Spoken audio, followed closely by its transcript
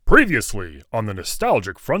Previously on the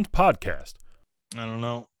Nostalgic Front podcast. I don't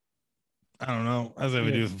know. I say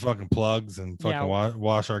we do some fucking plugs and fucking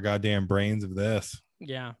wash our goddamn brains of this.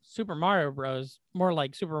 Yeah. Super Mario Bros. More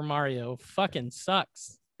like Super Mario fucking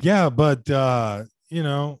sucks. Yeah, but I'm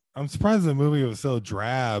surprised the movie was so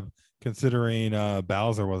drab considering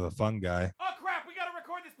Bowser was a fun guy. Oh crap, we gotta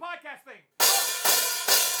record this podcast thing.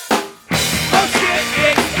 Oh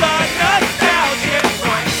shit, it's the Nostalgic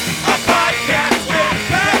Front, a podcast with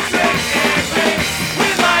Patrick and Rick. We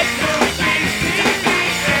like movies, TV,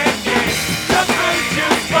 and games. The Fruit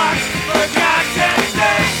Juice Box for God's sake.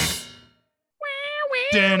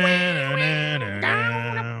 Yeah.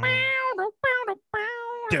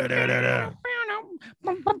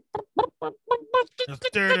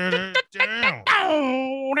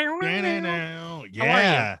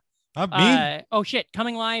 Oh shit,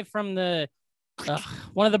 coming live from the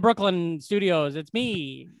one of the Brooklyn studios. It's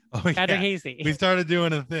me, Patrick Hasty. We started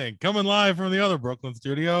doing a thing. Coming live from the other Brooklyn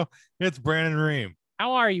studio, it's Brandon Ream.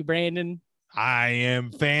 How are you, Brandon? I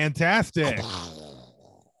am fantastic.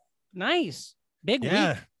 Nice. Big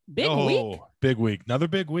week. Big week. Another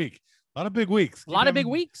big week. A lot of big weeks. A lot of big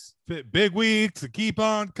weeks. Big weeks that keep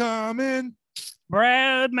on coming.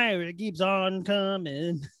 Brad Mary keeps on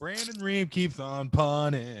coming. Brandon Ream keeps on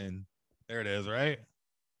punning. There it is, right?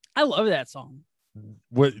 I love that song.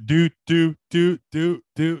 What do.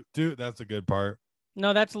 That's a good part.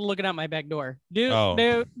 No, that's looking out my back door.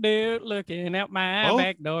 Looking out my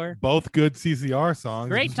back door. Both good CCR songs.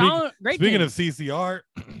 Great song. Speaking of CCR,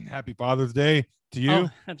 happy Father's Day to you. Oh,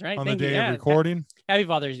 that's right. On Thank the day you. of recording. Happy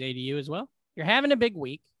Father's Day to you as well. You're having a big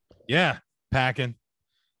week. Yeah, packing.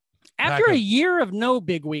 After a year of no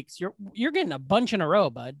big weeks, you're getting a bunch in a row,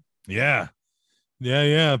 bud. Yeah.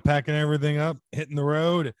 Packing everything up, hitting the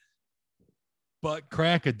road. Butt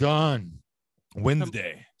crack of dawn.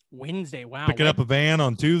 Wednesday. Wow. Picking up a van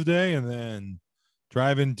on Tuesday and then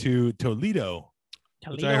driving to Toledo,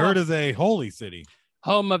 which I heard is a holy city.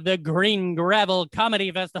 Home of the Green Gravel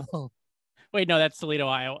Comedy Festival. Wait, no, that's Toledo,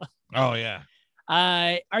 Iowa. Oh, yeah.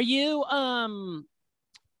 Are you,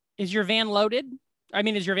 is your van loaded? I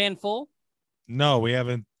mean, is your van full? No, we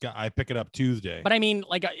haven't. I pick it up Tuesday. But I mean,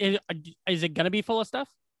 like, is it going to be full of stuff?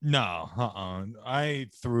 No,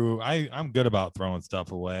 I'm good about throwing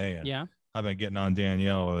stuff away. And yeah. I've been getting on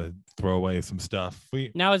Danielle to throw away some stuff.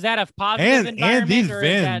 Now, is that a positive environment? And these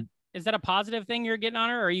is that a positive thing you're getting on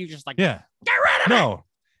her? Or are you just like, yeah, get rid of it? No,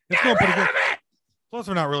 it's going pretty good. Plus,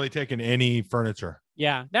 we're not really taking any furniture.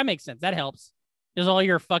 Yeah, that makes sense. That helps. There's all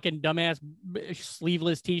your fucking dumbass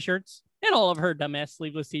sleeveless t-shirts and all of her dumbass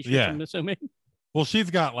sleeveless t-shirts, yeah. I'm assuming. Well, she's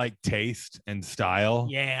got like taste and style.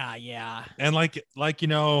 Yeah. And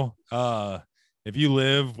if you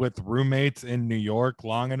live with roommates in New York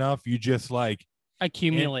long enough, you just like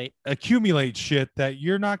accumulate shit that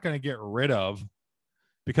you're not going to get rid of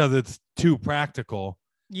because it's too practical.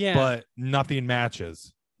 Yeah. But nothing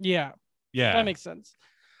matches. Yeah. That makes sense.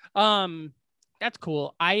 That's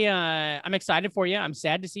cool. I'm excited for you. I'm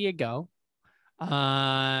sad to see it go. But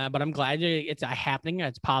I'm glad it's happening.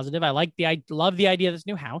 It's positive. I love the idea of this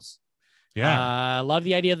new house. Yeah. Love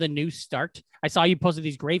the idea of the new start. I saw you posted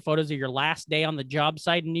these great photos of your last day on the job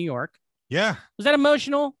site in New York. Yeah. Was that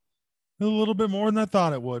emotional? A little bit more than I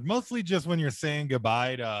thought it would. Mostly just when you're saying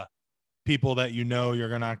goodbye to people that you're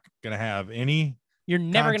not going to have any. You're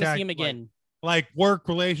never going to see them again. Like work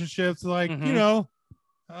relationships. Like,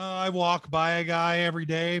 I walk by a guy every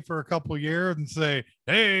day for a couple of years and say,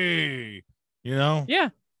 hey, Yeah.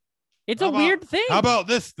 It's a weird thing. How about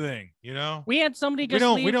this thing? We had somebody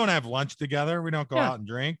just we don't have lunch together. We don't go out and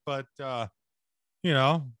drink, but I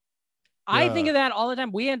think of that all the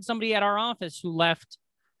time. We had somebody at our office who left.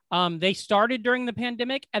 They started during the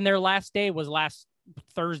pandemic and their last day was last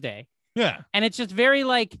Thursday. Yeah. And it's just very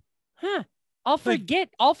like, I'll forget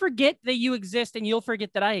that you exist and you'll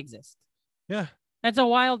forget that I exist. Yeah. That's a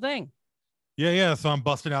wild thing. Yeah. So I'm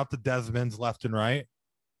busting out the Desmonds left and right.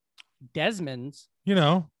 Desmonds?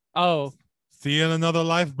 Oh. See you in another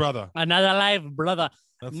life, brother. Another life, brother.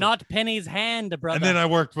 Not Penny's hand, brother. And then I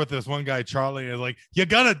worked with this one guy, Charlie, and like, you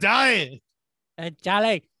gotta die.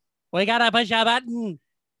 Charlie, we gotta push a button.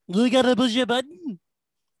 We gotta push a button.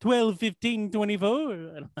 12, 15,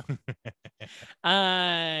 24. Oh,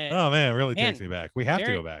 man, it really takes me back. We have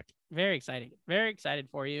to go back. Very exciting. Very excited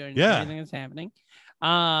for you and yeah. everything that's happening.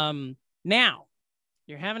 Now,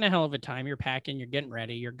 you're having a hell of a time. You're packing. You're getting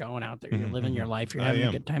ready. You're going out there. You're living your life. You're having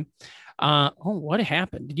a good time. What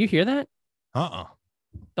happened? Did you hear that?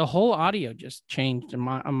 The whole audio just changed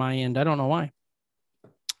on my end. I don't know why.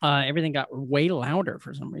 Everything got way louder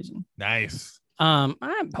for some reason. Nice. I'm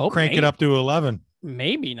hoping crank it up to 11.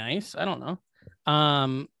 Maybe nice. I don't know.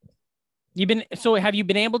 Have you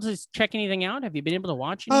been able to check anything out? Have you been able to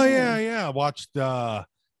watch anything? Yeah.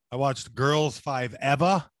 I watched Girls 5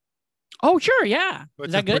 Eva. Oh, sure, yeah.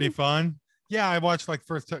 Which is pretty fun. Yeah, I watched like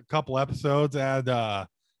first couple episodes at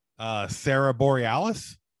Sarah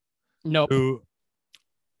Borealis. Nope.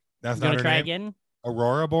 That's not her try name? Again?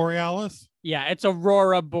 Aurora Borealis? Yeah, it's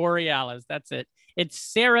Aurora Borealis. That's it. It's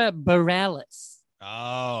Sarah Bareilles.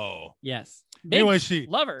 Oh. Yes. Anyway, she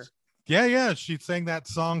love her. Yeah. She sang that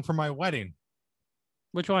song for my wedding.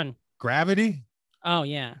 Which one? Gravity. Oh,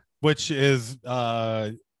 yeah. Which is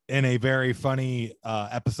in a very funny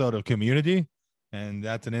episode of Community. And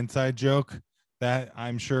that's an inside joke that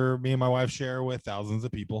I'm sure me and my wife share with thousands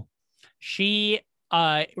of people. She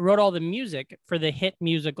wrote all the music for the hit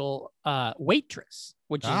musical Waitress,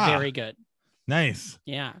 which is very good. Nice.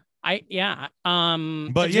 Yeah. It's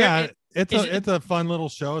a fun little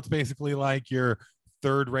show. It's basically like your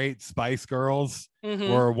third-rate Spice Girls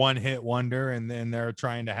or one-hit wonder, and then they're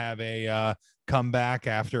trying to have a comeback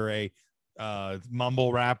after a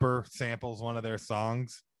mumble rapper samples one of their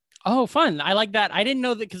songs. Oh, fun. I like that. I didn't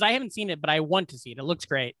know that because I haven't seen it, but I want to see it. It looks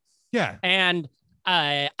great. Yeah. And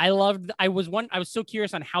I was so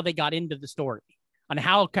curious on how they got into the story, on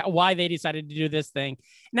why they decided to do this thing.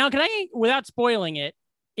 Now, can I, without spoiling it,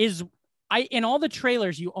 in all the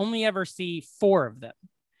trailers, you only ever see 4 of them.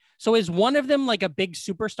 So is one of them like a big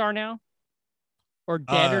superstar now or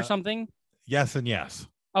dead or something? Yes. And yes.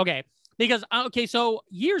 Okay. Because, so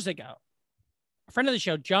years ago, a friend of the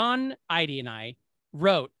show, John Idy, and I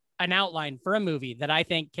wrote an outline for a movie that I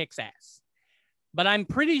think kicks ass. But I'm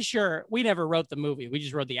pretty sure we never wrote the movie. We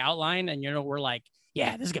just wrote the outline, and we're like,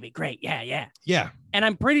 yeah, this is gonna be great. Yeah. And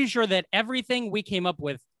I'm pretty sure that everything we came up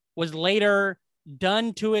with was later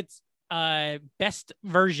done to its best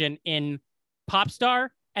version in Popstar,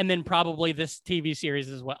 and then probably this TV series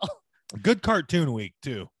as well. Good cartoon week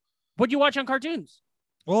too. What'd you watch on cartoons?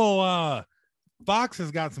 Well, Fox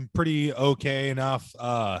has got some pretty okay enough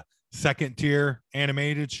second tier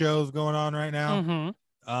animated shows going on right now.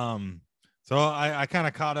 So I kind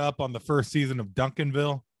of caught up on the first season of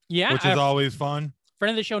Duncanville, which is always fun. Friend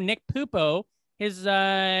of the show, Nick Pupo, his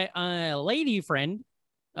lady friend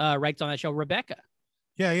writes on that show, Rebecca.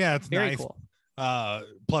 Yeah, it's very nice. Cool.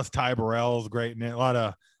 Plus Ty Burrell's great in it. A lot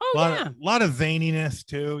of zaniness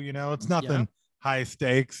too. It's nothing high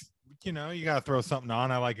stakes. You got to throw something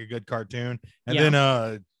on. I like a good cartoon, and then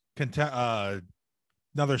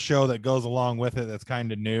another show that goes along with it that's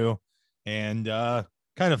kind of new and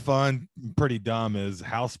kind of fun, pretty dumb is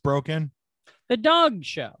Housebroken, the dog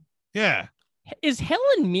show. Yeah. Is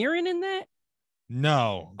Helen Mirren in that?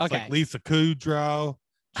 No. It's okay. Like Lisa Kudrow,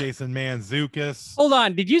 Jason Mantzoukas. Hold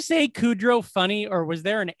on. Did you say Kudrow funny, or was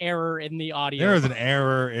there an error in the audio? There was an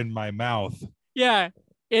error in my mouth. Yeah.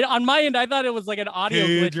 On my end, I thought it was like an audio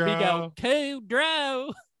glitch. We go,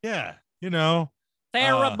 Kudrow. Yeah.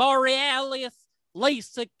 Sarah Borealis,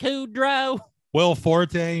 Lisa Kudrow. Will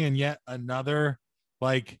Forte and yet another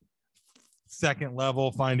like second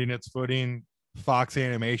level finding its footing Fox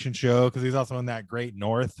animation show, because he's also in that Great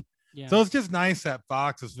North. Yeah. So it's just nice that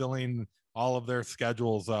Fox is filling all of their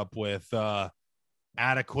schedules up with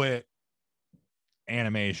adequate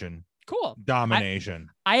animation. Cool. Domination.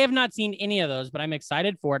 I have not seen any of those, but I'm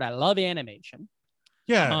excited for it. I love animation.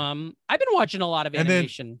 Yeah. I've been watching a lot of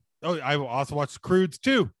animation. I also watched Croods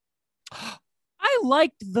too. I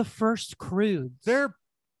liked the first Croods. They're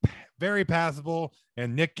very passable,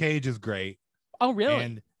 and Nick Cage is great. Oh,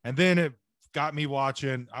 really? And then it got me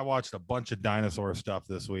watching. I watched a bunch of dinosaur stuff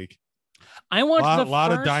this week. I watched a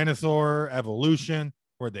lot of dinosaur evolution,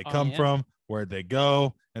 where'd they come from, where'd they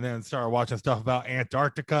go, and then started watching stuff about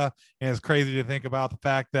Antarctica. And it's crazy to think about the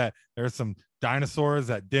fact that there's some dinosaurs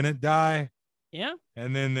that didn't die. Yeah.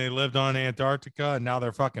 And then they lived on Antarctica, and now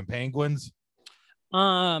they're fucking penguins.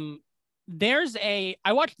 I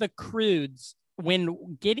watched the Croods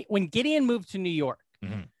when Gideon moved to New York.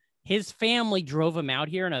 Mm-hmm. His family drove him out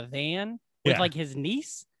here in a van with like his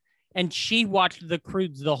niece, and she watched the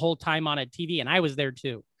Croods the whole time on a TV, and I was there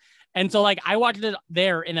too. And so like I watched it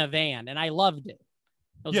there in a van, and I loved it.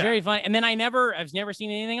 It was very fun. And then I've never seen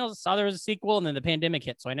anything else. I saw there was a sequel, and then the pandemic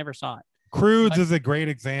hit, so I never saw it. Croods is a great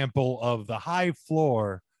example of the high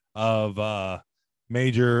floor of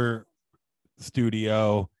major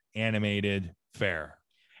studio animated fare.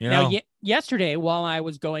 Now, yesterday while I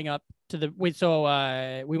was going up to we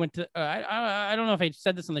went to I don't know if I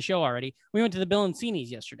said this on the show already. We went to the Bilancinis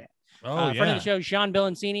yesterday. Oh, friend of the show, Sean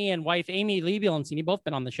Bilancini, and wife Amy Lee Bilancini, both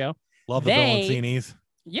been on the show. Love the Bilancinis.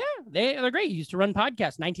 Yeah, they're great. He used to run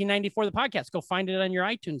podcasts. 1994, the podcast. Go find it on your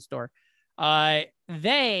iTunes store.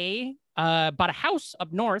 They bought a house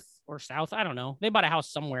up north or south. I don't know. They bought a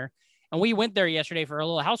house somewhere, And we went there yesterday for a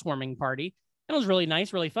little housewarming party. It was really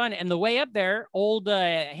nice, really fun. And the way up there, old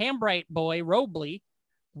Hambright boy, Robley,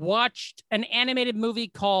 watched an animated movie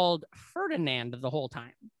called Ferdinand the whole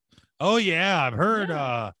time. Oh, yeah. I've heard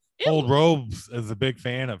Old Robes is a big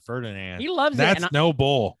fan of Ferdinand. He loves That's no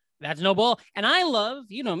bull. That's no bull. And I love,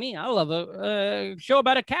 you know me, I love a show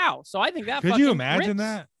about a cow. So I think that Could you imagine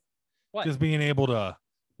that? What? Just being able to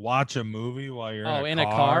watch a movie while you're in a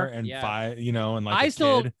car and yeah. and like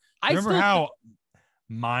kid. Remember how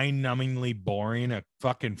mind-numbingly boring a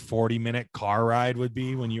fucking 40-minute car ride would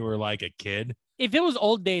be when you were like a kid? If it was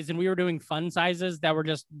old days and we were doing fun sizes that were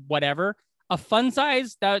just whatever, a fun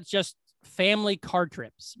size that's just family car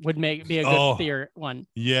trips would be a good one.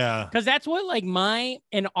 Yeah. Because that's what like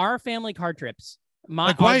in our family car trips, go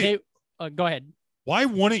ahead. Why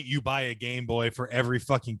wouldn't you buy a Game Boy for every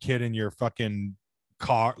fucking kid in your fucking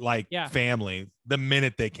car, family, the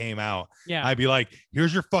minute they came out? Yeah. I'd be like,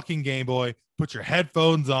 here's your fucking Game Boy. Put your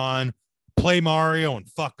headphones on, play Mario, and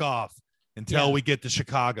fuck off until we get to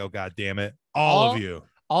Chicago. God damn it. All of you.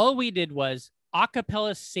 All we did was a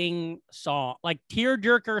cappella sing song, like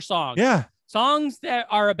tearjerker songs. Yeah. Songs that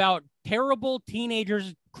are about terrible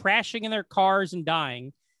teenagers crashing in their cars and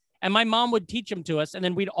dying. And my mom would teach them to us, and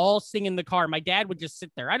then we'd all sing in the car. My dad would just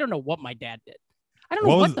sit there. I don't know what my dad did. I don't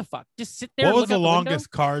know what the fuck. Just sit there. What was the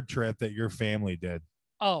longest car trip that your family did?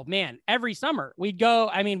 Oh, man. Every summer we'd go.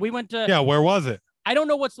 I mean, we went to. Yeah. Where was it? I don't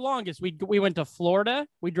know what's longest. We went to Florida.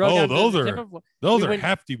 We drove. Oh, those are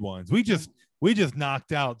hefty ones. We just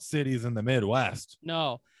knocked out cities in the Midwest.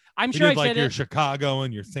 No, I'm sure I said your Chicago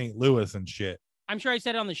and your St. Louis and shit. I'm sure I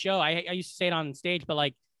said it on the show. I used to say it on stage, but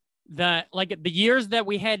like the years that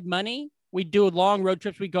we had money, we'd do long road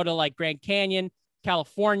trips. We'd go to like Grand Canyon,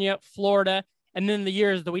 California, Florida. And then the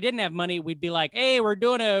years that we didn't have money, we'd be like, hey, we're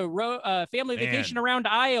doing a family vacation around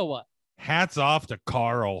Iowa. Hats off to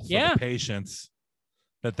Carl for the patience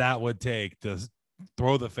that would take to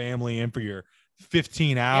throw the family in for your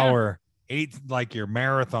 15-hour, your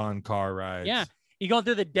marathon car rides. Yeah. You going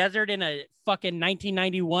through the desert in a fucking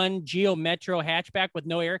 1991 Geo Metro hatchback with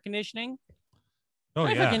no air conditioning. Oh,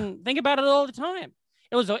 I fucking think about it all the time.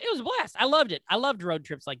 It was a blast. I loved it. I loved road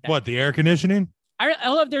trips like that. What, the air conditioning? I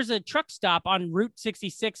love there's a truck stop on Route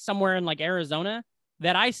 66 somewhere in like Arizona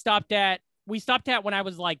that we stopped at when I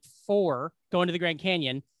was like 4 going to the Grand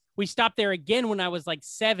Canyon. We stopped there again when I was like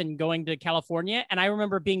 7 going to California. And I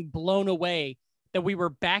remember being blown away that we were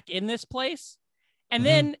back in this place. And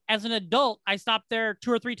then as an adult, I stopped there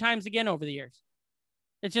 2 or 3 times again over the years.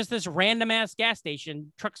 It's just this random ass gas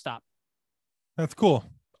station truck stop. That's cool.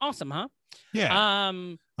 Awesome, huh? Yeah.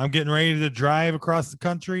 I'm getting ready to drive across the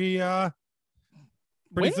country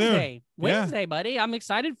Wednesday, buddy. I'm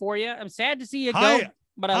excited for you. I'm sad to see you go,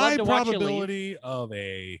 but I love to watch you leave. High probability of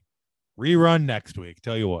a rerun next week.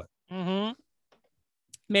 Tell you what.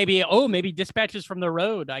 Maybe dispatches from the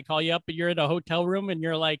road. I call you up and you're in a hotel room and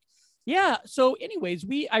you're like, yeah. So anyways,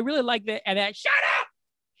 I really like that. And that shut up.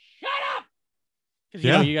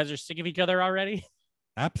 Because you guys are sick of each other already.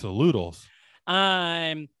 Absolutals.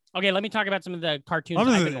 Okay, let me talk about some of the cartoons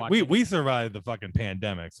I've been watching. We survived the fucking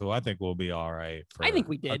pandemic, so I think we'll be all right. I think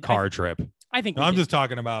we did. A car trip. I think I'm just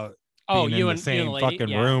talking about being in the same fucking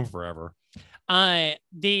room forever.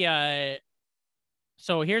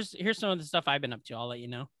 So here's some of the stuff I've been up to. I'll let you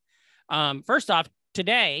know. First off,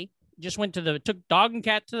 today just took dog and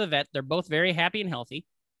cat to the vet. They're both very happy and healthy.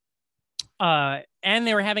 And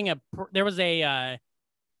they were having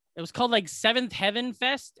it was called like Seventh Heaven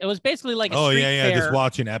Fest. It was basically like a street fair. Just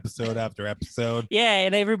watching episode after episode. Yeah,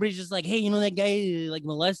 and everybody's just like, hey, that guy like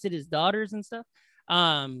molested his daughters and stuff.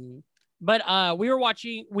 But we were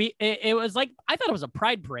watching. It was like, I thought it was a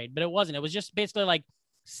pride parade, but it wasn't. It was just basically like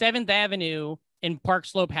 7th Avenue in Park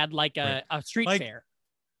Slope had like a street fair.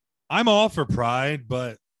 I'm all for pride,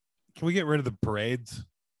 but can we get rid of the parades?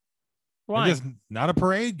 Why? I'm just not a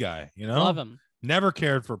parade guy. Love them. Never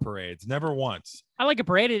cared for parades. Never once. I like a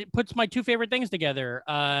parade. It puts my 2 favorite things together.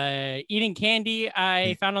 Eating candy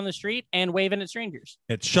I found on the street and waving at strangers.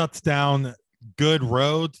 It shuts down good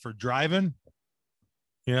roads for driving.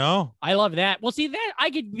 I love that. Well, see that I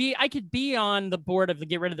could be on the board of the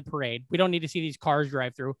get rid of the parade. We don't need to see these cars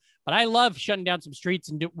drive through, but I love shutting down some streets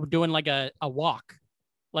and doing like a walk,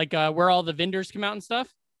 like where all the vendors come out and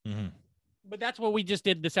stuff. But that's what we just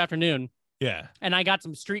did this afternoon. Yeah. And I got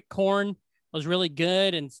some street corn. Was really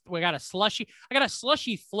good, and we got a slushy. I got a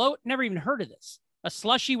slushy float. Never even heard of this. A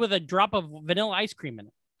slushy with a drop of vanilla ice cream in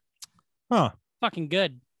it. Huh? Fucking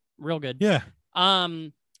good, real good. Yeah.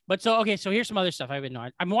 But so here's some other stuff I've been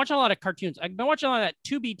watching a lot of cartoons. I've been watching a lot of that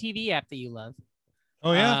Tubi TV app that you love.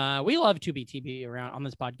 Oh yeah. We love Tubi TV around on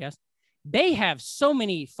this podcast. they have so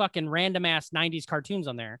many fucking random ass 90s cartoons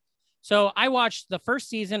on there. So I watched the first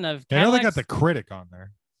season of Cadillacs. I know they got the Critic on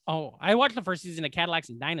there. Oh, I watched the first season of Cadillacs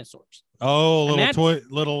and Dinosaurs. Oh,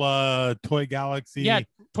 little Toy Galaxy. Yeah,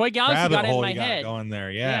 Toy Galaxy got in my head. Going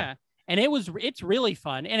there, yeah. And it's really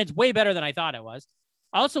fun, and it's way better than I thought it was.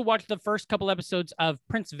 I also watched the first couple episodes of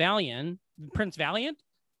Prince Valiant,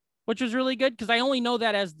 which was really good because I only know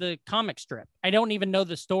that as the comic strip. I don't even know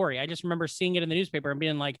the story. I just remember seeing it in the newspaper and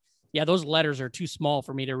being like, yeah, those letters are too small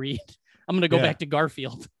for me to read. I'm going to go back to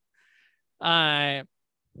Garfield.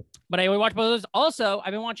 But I watch both of those. Also,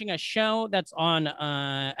 I've been watching a show that's on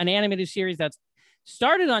an animated series that's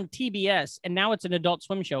started on TBS, and now it's an Adult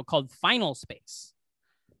Swim show called Final Space.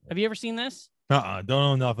 Have you ever seen this? Don't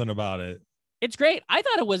know nothing about it. It's great. I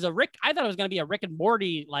thought it was going to be a Rick and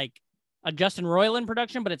Morty, like a Justin Roiland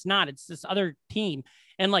production, but it's not. It's this other team.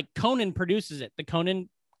 And like Conan produces it, the Conan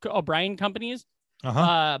O'Brien companies.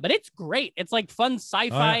 But it's great. It's like fun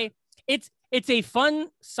sci-fi. It's a fun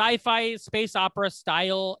sci-fi space opera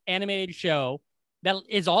style animated show that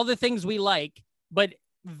is all the things we like, but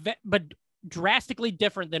drastically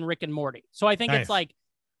different than Rick and Morty. So I think it's like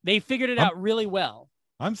they figured it out really well.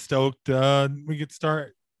 I'm stoked. We could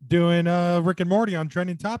start doing Rick and Morty on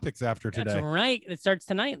trending topics after today. That's right. It starts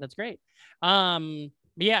tonight. That's great. But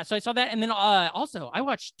yeah, so I saw that, and then also I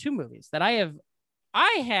watched 2 movies that I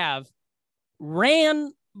have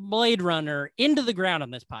ran Blade Runner into the ground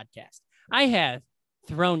on this podcast. I have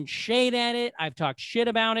thrown shade at it. I've talked shit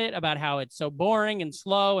about it, about how it's so boring and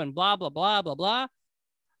slow and blah, blah, blah, blah, blah.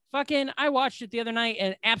 Fucking, I watched it the other night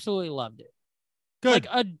and absolutely loved it. Good. Like,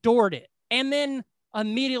 adored it. And then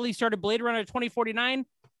immediately started Blade Runner 2049.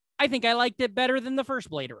 I think I liked it better than the first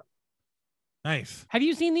Blade Runner. Nice. Have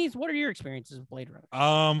you seen these? What are your experiences with Blade Runner?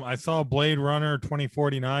 I saw Blade Runner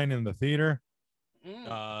 2049 in the theater.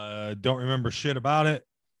 Don't remember shit about it.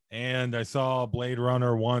 And I saw Blade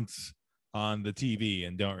Runner once on the TV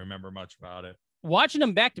and don't remember much about it. Watching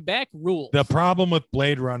them back to back rules. The problem with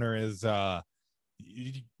Blade Runner is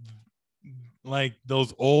like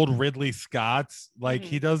those old Ridley Scotts, like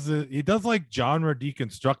he does like genre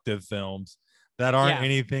deconstructive films that aren't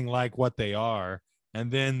anything like what they are, and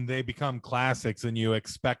then they become classics and you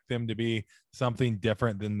expect them to be something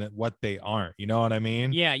different than what they aren't. You know what I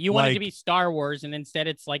mean? Yeah, you want it to be Star Wars, and instead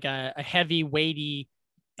it's like a heavy, weighty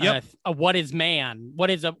what is man? What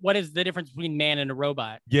is the difference between man and a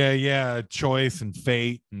robot? Yeah, choice and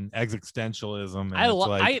fate and existentialism.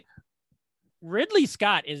 And Ridley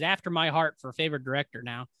Scott is after my heart for favorite director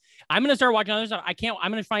now. I'm gonna start watching other stuff.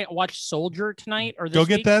 I'm gonna watch Soldier tonight or this Go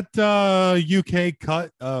get week. that UK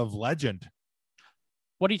cut of Legend.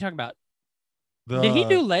 What are you talking about? Did he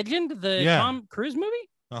do Legend, the Tom Cruise movie?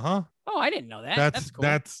 Oh, I didn't know that. That's cool.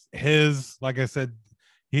 That's his, like I said,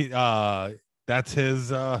 that's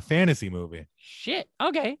his fantasy movie. Shit.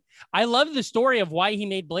 Okay. I love the story of why he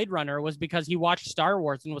made Blade Runner was because he watched Star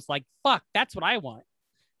Wars and was like, fuck, that's what I want.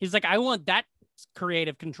 He's like, I want that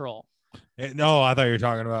creative control. No, I thought you were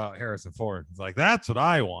talking about Harrison Ford. It's like, that's what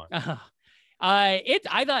I want. I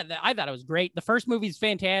thought it was great. The first movie is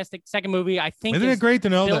fantastic. Second movie, I think, isn't it great to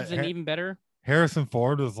know that even better. Harrison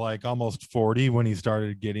Ford was like almost 40 when he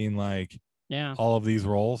started getting like all of these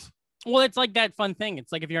roles. Well, it's like that fun thing.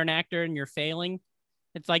 It's like if you're an actor and you're failing,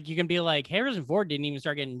 it's like you can be like, Harrison Ford didn't even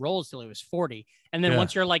start getting roles till he was 40. And then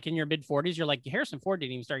once you're like in your mid 40s, you're like, Harrison Ford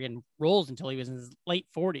didn't even start getting roles until he was in his late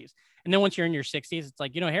 40s. And then once you're in your 60s, it's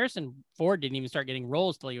like, Harrison Ford didn't even start getting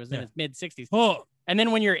roles till he was in his mid 60s. Oh, and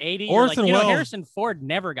then when you're 80, you're like, Harrison Ford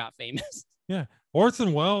never got famous. Yeah.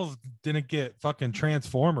 Orson Welles didn't get fucking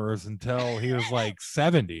Transformers until he was like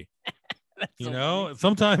 70.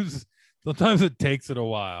 Sometimes it takes it a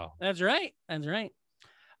while. That's right. That's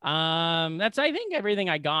I think everything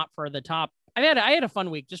I got for the top. I had a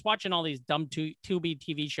fun week just watching all these dumb Tubi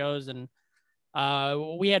TV shows, and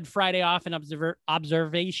we had Friday off in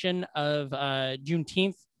observation of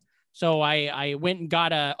Juneteenth. So I went and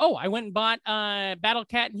got bought Battle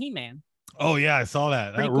Cat and He-Man. Oh yeah, I saw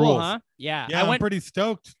that. Pretty that cool, rules. huh? Yeah. I'm pretty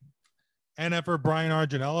stoked. And for Brian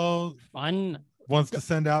Arginello wants to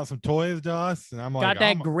send out some toys to us, and I'm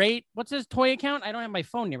like, great. What's his toy account? I don't have my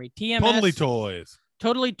phone near me. TMS.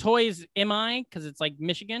 Totally Toys MI, because it's like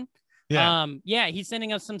Michigan. Yeah. He's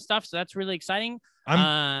sending us some stuff, so that's really exciting.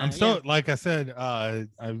 I'm stoked. Like I said,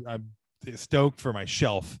 I'm stoked for my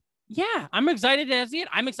shelf. Yeah, I'm excited to see it.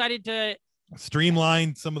 I'm excited to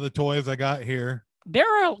streamline some of the toys I got here.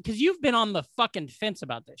 Because you've been on the fucking fence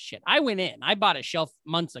about this shit. I went in. I bought a shelf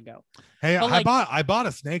months ago. Hey, I bought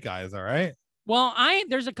a Snake Eyes. All right. Well,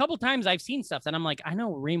 there's a couple times I've seen stuff that I'm like, I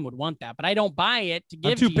know Reem would want that, but I don't buy it to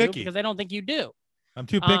give to you because I don't think you do. I'm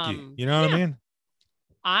too picky. You know what I mean?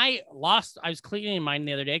 I was cleaning mine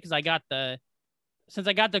the other day because I got the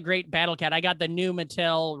Great Battle Cat, I got the new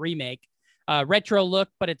Mattel remake, retro look,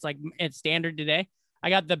 but it's standard today. I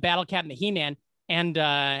got the Battle Cat and the He-Man, and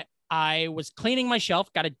I was cleaning my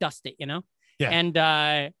shelf, got to dust it, Yeah.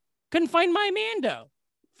 And couldn't find my Mando.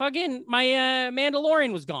 Fucking my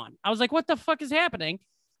Mandalorian was gone. I was like, what the fuck is happening?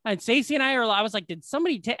 And Stacey and I was like, did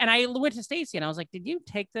somebody take? And I went to Stacey and I was like, did you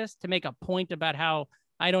take this to make a point about how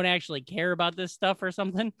I don't actually care about this stuff or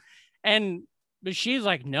something? But she's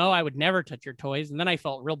like, no, I would never touch your toys. And then I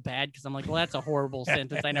felt real bad because I'm like, well, that's a horrible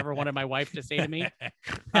sentence I never wanted my wife to say to me.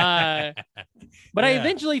 But I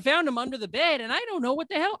eventually found him under the bed, and I don't know what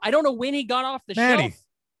the hell. I don't know when he got off the shelf.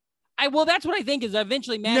 Well, that's what I think is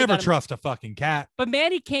eventually Maddie. Never trust a fucking cat. But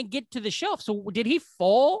Maddie can't get to the shelf. So did he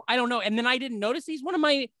fall? I don't know. And then I didn't notice. There's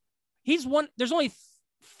only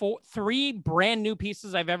three brand new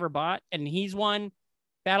pieces I've ever bought. And he's one.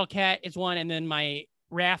 Battle Cat is one. And then my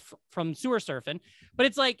Raph from sewer surfing. But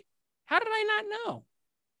it's like, how did I not know?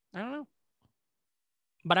 I don't know.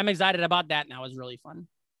 But I'm excited about that. And that was really fun.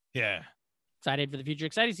 Yeah. Excited for the future.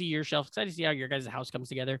 Excited to see your shelf. Excited to see how your guys' house comes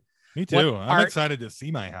together. Me too. I'm excited to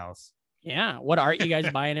see my house. Yeah. What art you guys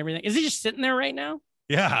buy and everything? Is it just sitting there right now?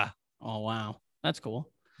 Yeah. Oh, wow. That's cool.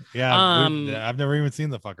 Yeah. I've never even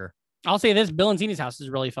seen the fucker. I'll say this. Bill and Zini's house is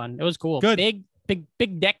really fun. It was cool. Good.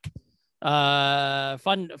 Big deck.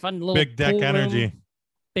 Fun little big deck energy. Room.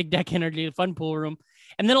 Big deck energy. Fun pool room.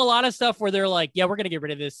 And then a lot of stuff where they're like, yeah, we're going to get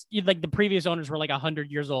rid of this. Like the previous owners were like 100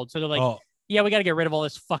 years old. So they're like, yeah, we got to get rid of all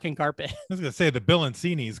this fucking carpet. I was going to say the Bill and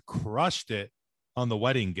Zini's crushed it on the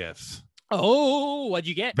wedding gifts. Oh, what'd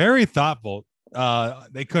you get? Very thoughtful.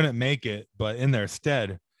 They couldn't make it, but in their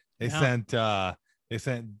stead, they sent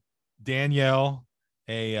Danielle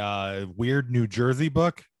a weird New Jersey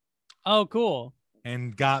book. Oh, cool.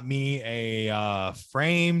 And got me a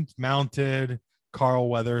framed mounted Carl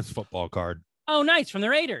Weathers football card. Oh, nice. From the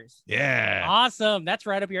Raiders. Yeah. Awesome. That's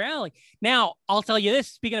right up your alley. Now, I'll tell you this.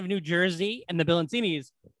 Speaking of New Jersey and the Bill and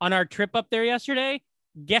Zini's, on our trip up there yesterday,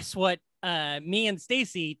 guess what? Me and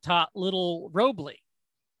Stacey taught little Robley.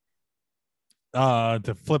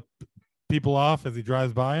 To flip people off as he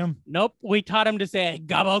drives by him? Nope. We taught him to say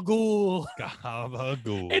gabagool.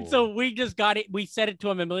 Gabagool. And so we just got it. We said it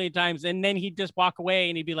to him a million times. And then he'd just walk away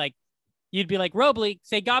and you'd be like, Robley,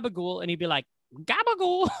 say gabagool. And he'd be like,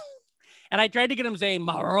 gabagool. And I tried to get him to say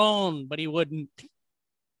Marone, but he wouldn't.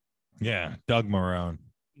 Yeah. Doug Marone.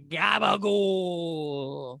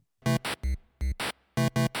 Gabagool.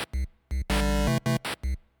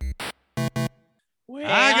 Well,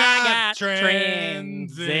 I got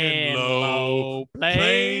trains in low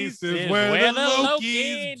places where the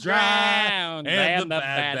Loki's drown and the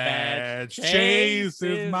Bad Batch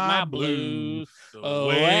chases my blues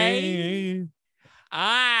away.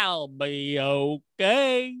 I'll be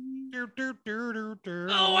okay. Well,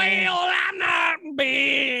 I'm not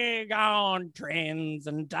big on trends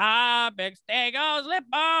and topics. They go slip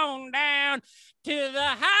on down to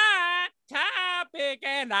the hot topic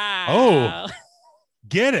and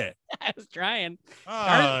get it. I was trying.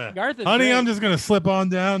 Garth is honey, great. I'm just going to slip on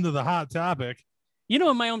down to the hot topic. You know,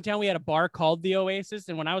 in my hometown, we had a bar called the Oasis.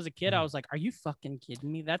 And when I was a kid, I was like, are you fucking kidding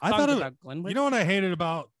me? That song's about Glenwood. You know what I hated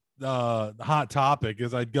about the hot topic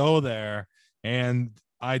is I'd go there and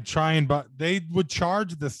I'd try and buy, they would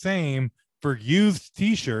charge the same for used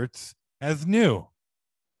t-shirts as new.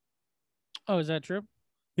 Oh, is that true?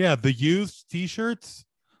 Yeah, the used t-shirts.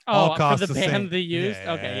 Oh, for the band, the used.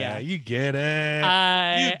 Yeah, okay, yeah, you get it.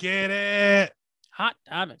 You get it. Hot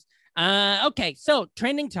topics. Okay, so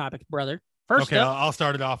trending topic, brother. First up, I'll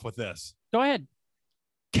start it off with this. Go ahead.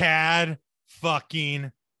 Cad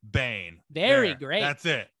fucking Bane. Very great. That's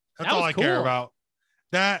it. That's all I care about.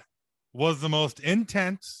 That was the most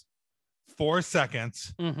intense 4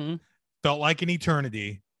 seconds. Mm-hmm. Felt like an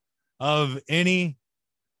eternity of any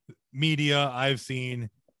media I've seen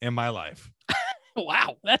in my life.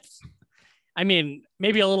 Wow, I mean,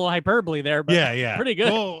 maybe a little hyperbole there, but yeah, pretty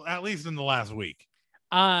good. Well, at least in the last week.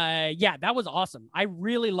 Yeah, that was awesome. I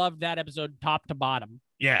really loved that episode, top to bottom.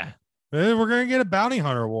 Yeah, we're gonna get a bounty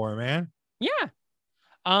hunter war, man. Yeah,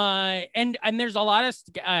 and there's a lot of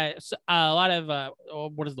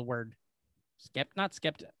what is the word? Not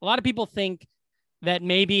skeptic. A lot of people think that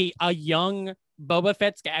maybe a young Boba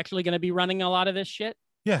Fett's actually going to be running a lot of this shit.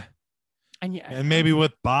 Yeah. And maybe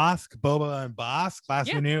with Boba and Bosk,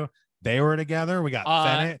 last we knew they were together. We got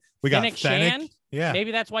Fennec. We got Fennec. Yeah.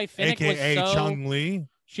 Maybe that's why Fennec AKA was so... Chung-Li.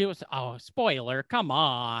 She was... Oh, spoiler. Come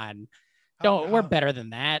on. We're better than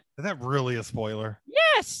that. Is that really a spoiler?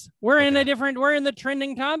 Yes. We're in the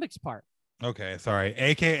trending topics part. Okay. Sorry.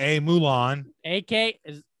 AKA Mulan.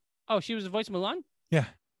 Oh, she was the voice of Mulan? Yeah.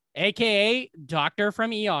 AKA Doctor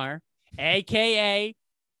from ER, AKA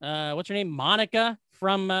what's her name? Monica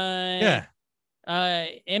from Melinda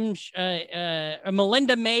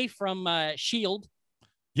May from Shield.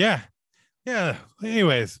 Yeah.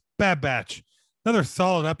 Anyways, Bad Batch, another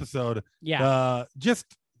solid episode. Yeah. Just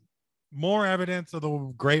more evidence of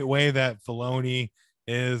the great way that Filoni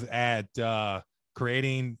is at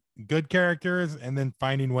creating good characters and then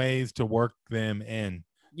finding ways to work them in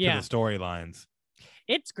to the storylines.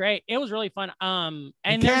 It's great. It was really fun. And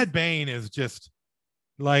Cad Bane is just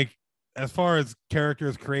like, as far as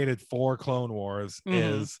characters created for Clone Wars,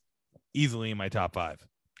 is easily in my top 5.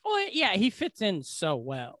 Well, yeah, he fits in so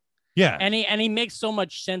well. Yeah. And he makes so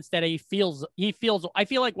much sense that he feels I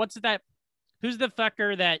feel like, who's the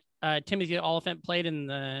fucker that Timothy Olyphant played in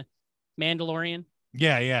the Mandalorian?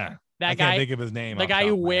 Yeah. That I guy, can't think of his name. The guy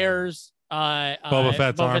who wears Boba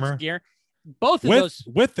Fett's armor gear. Both of those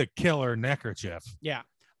those with the killer neckerchief. Yeah.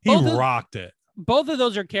 He rocked it. Both of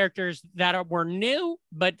those are characters that were new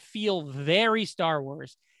but feel very Star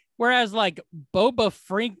Wars. Whereas like Boba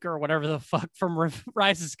Frink or whatever the fuck from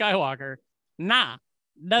Rise of Skywalker,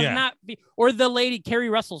 does not be, or the lady Carrie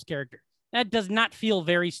Russell's character, that does not feel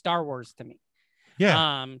very Star Wars to me.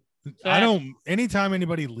 Yeah. I don't. Anytime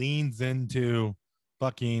anybody leans into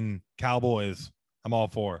fucking cowboys, I'm all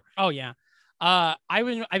for. Oh yeah. I've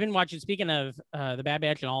been watching. Speaking of the Bad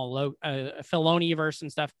Batch and all Filoniverse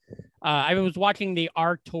and stuff, I was watching the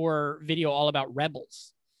Artor video all about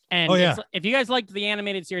Rebels. And if you guys liked the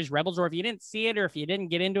animated series Rebels, or if you didn't see it, or if you didn't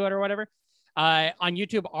get into it or whatever, on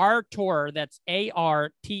YouTube, Artor, that's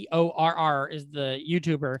Artorr, is the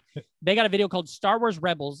YouTuber. They got a video called Star Wars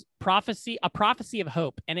Rebels: A Prophecy of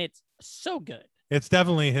Hope, and it's so good. It's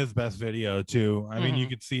definitely his best video too. I mean, you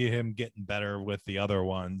could see him getting better with the other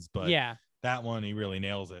ones, but that one, he really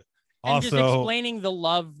nails it. And also, just explaining the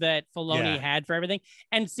love that Filoni had for everything,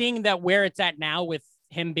 and seeing that where it's at now with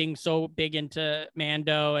him being so big into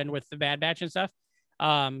Mando and with the Bad Batch and stuff.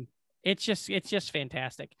 It's just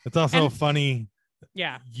fantastic. It's also funny.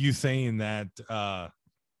 Yeah. You saying that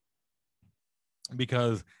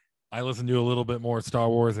because I listened to a little bit more Star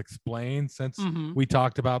Wars Explained since we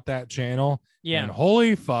talked about that channel. Yeah. And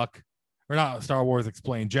holy fuck, or not Star Wars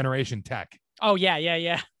Explained, Generation Tech. Oh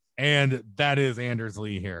yeah. And that is Anders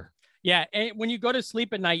Lee here. Yeah, and when you go to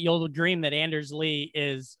sleep at night, you'll dream that Anders Lee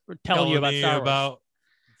is telling you about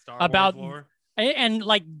Star Wars lore. And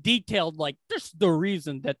like detailed, like this is the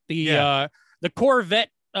reason that the Corvette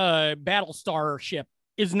Battlestar ship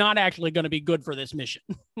is not actually going to be good for this mission.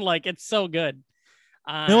 Like it's so good.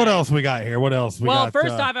 What else we got here? What else we got? Well,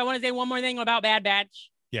 first off, I want to say one more thing about Bad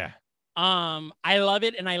Batch. Yeah. I love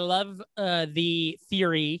it, and I love the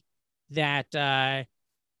theory that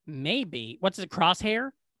maybe Crosshair?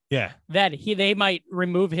 Yeah. That they might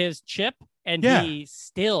remove his chip, and he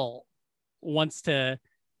still wants to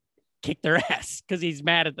kick their ass because he's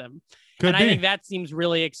mad at them. I think that seems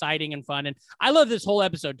really exciting and fun. And I love this whole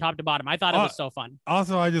episode, top to bottom. I thought it was so fun.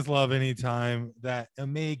 Also, I just love any time that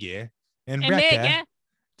Omega and Wrecker,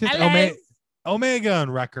 just Omega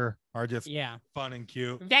and Wrecker are just fun and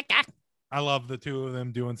cute. Wrecker. I love the two of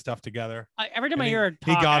them doing stuff together. Every time I hear her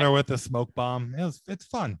talk, he got her with the smoke bomb. It's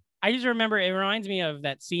fun. I just remember it reminds me of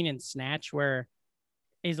that scene in Snatch where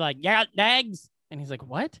he's like, "You got dags," and he's like,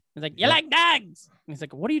 "What?" He's like, "You like dags?" And he's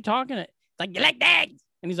like, "What are you talking about?" It's like, "You like dags?"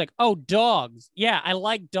 And he's like, "Oh, dogs. Yeah, I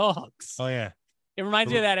like dogs." Oh yeah. It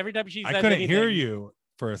reminds me of that every time she says. I couldn't hear you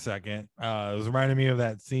for a second. It was reminding me of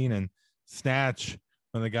that scene in Snatch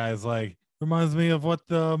when the guy's like, "Reminds me of what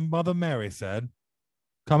the Mother Mary said."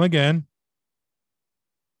 Come again.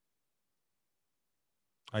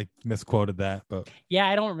 I misquoted that, but yeah,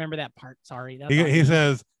 I don't remember that part. Sorry. He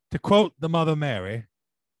says, to quote the Mother Mary,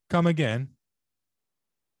 "Come again."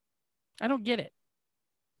 I don't get it.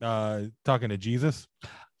 Talking to Jesus.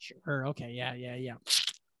 Sure. Okay. Yeah.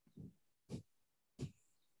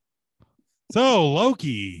 So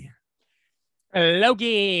Loki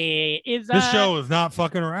is this show is not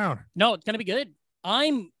fucking around. No, it's gonna be good.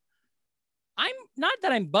 I'm not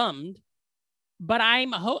that I'm bummed, but I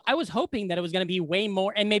was hoping that it was gonna be way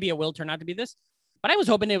more, and maybe it will turn out to be this, but I was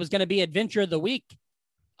hoping it was gonna be Adventure of the Week.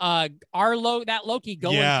 That Loki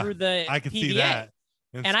going through the I could PVA. see that.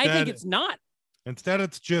 Instead, and I think it's not. Instead,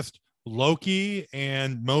 it's just Loki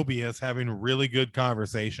and Mobius having really good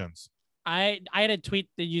conversations. I had a tweet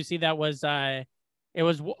that you see that was it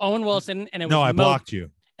was Owen Wilson and it was I blocked you.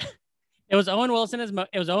 It was Owen Wilson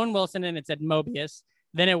and it said Mobius.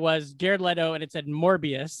 Then it was Jared Leto and it said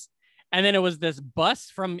Morbius. And then it was this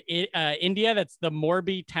bus from India that's the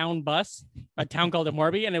Morbi town bus, a town called a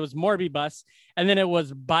Morbi, and it was Morbi bus. And then it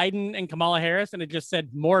was Biden and Kamala Harris and it just said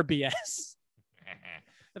Morbius.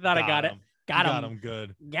 I thought I got it. Got him.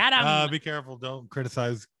 Good. Got him. Be careful. Don't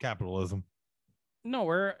criticize capitalism. No,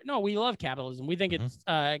 we love capitalism. We think it's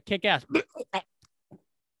kick ass.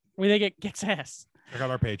 We think it kicks ass. Check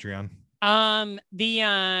out our Patreon. I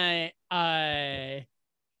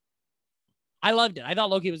loved it. I thought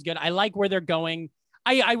Loki was good. I like where they're going.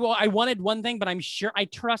 I wanted one thing, but I'm sure I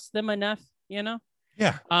trust them enough, you know?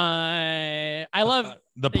 Yeah. I love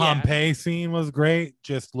the Pompeii scene was great.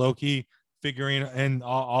 Just Loki figuring and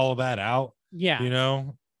all of that out. Yeah. You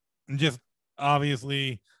know, and just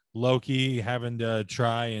obviously Loki having to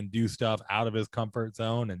try and do stuff out of his comfort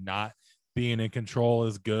zone and not being in control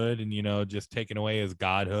is good. And, you know, just taking away his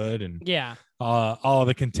godhood and all of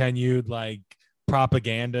the continued like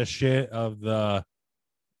propaganda shit of the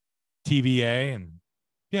TVA. And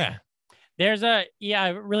there's a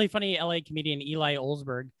really funny LA comedian, Eli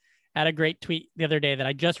Olsberg, had a great tweet the other day that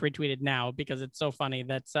I just retweeted now because it's so funny.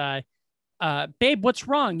 That's babe, what's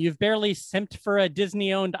wrong? You've barely simped for a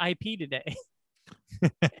Disney owned IP today.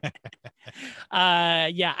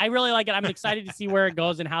 I really like it. I'm excited to see where it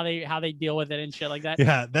goes and how they deal with it and shit like that.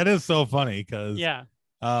 Yeah, that is so funny because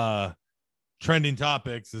trending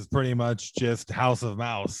topics is pretty much just House of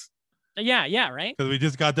Mouse. Yeah, right. Because we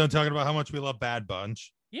just got done talking about how much we love Bad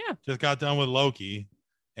Bunch. Yeah. Just got done with Loki.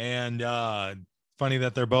 And funny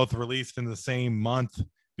that they're both released in the same month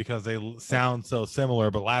because they sound so similar.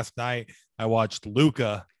 But last night I watched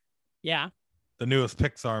Luca. Yeah. The newest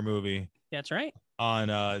Pixar movie. That's right.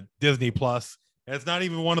 On Disney Plus. It's not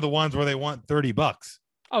even one of the ones where they want $30.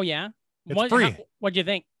 Oh, yeah. It's free. What'd you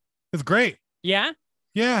think? It's great. Yeah?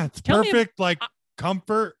 Yeah, it's perfect,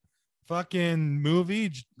 comfort fucking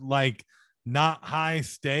movie, like not high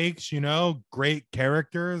stakes, you know, great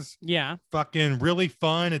characters. Yeah. Fucking really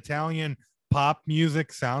fun Italian pop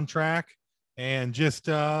music soundtrack and just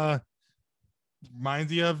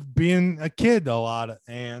reminds you of being a kid a lot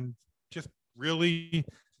and just really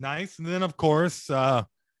nice. And then, of course, the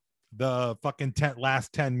fucking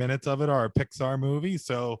last 10 minutes of it are a Pixar movie.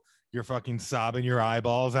 So you're fucking sobbing your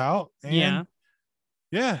eyeballs out. And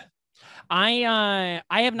yeah. I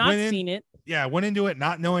have not seen it. Yeah, went into it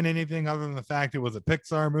not knowing anything other than the fact it was a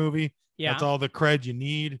Pixar movie. Yeah. That's all the cred you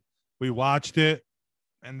need. We watched it.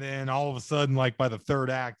 And then all of a sudden, like by the third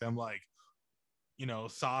act, I'm like, you know,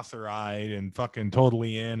 saucer-eyed and fucking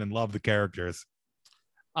totally in and love the characters.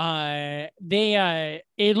 It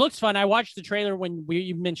looks fun. I watched the trailer when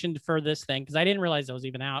you mentioned for this thing because I didn't realize it was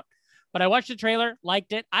even out. But I watched the trailer,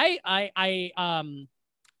 liked it.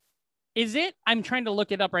 Is it? I'm trying to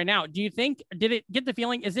look it up right now. Do you think? Did it get the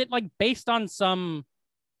feeling? Is it like based on some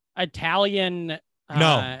Italian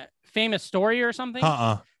famous story or something?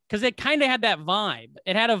 Because it kind of had that vibe.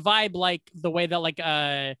 It had a vibe like the way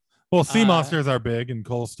that sea monsters are big in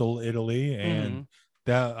coastal Italy, and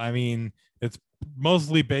that it's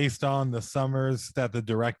mostly based on the summers that the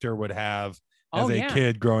director would have as a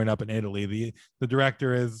kid growing up in Italy. The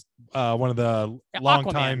director is one of the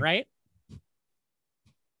longtime right.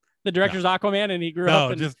 The director's Aquaman, and he grew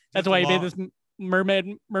up. That's why he made this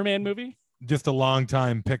merman movie. Just a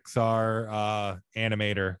longtime Pixar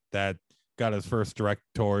animator that got his first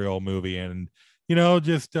directorial movie, and you know,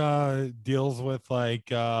 just deals with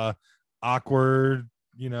like awkward,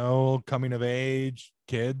 you know, coming of age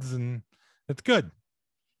kids, and it's good.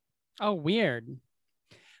 Oh, weird.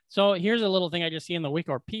 So here's a little thing I just see in the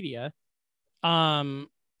Wikipedia. The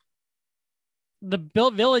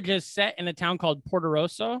village is set in a town called Porto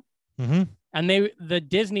Rosso. And the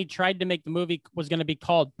Disney tried to make the movie was going to be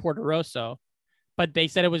called Porto Rosso, but they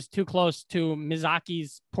said it was too close to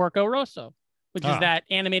Miyazaki's Porco Rosso, which is that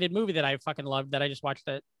animated movie that I fucking loved that I just watched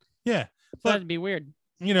it. Yeah. So that'd be weird.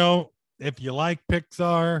 You know, if you like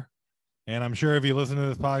Pixar, and I'm sure if you listen to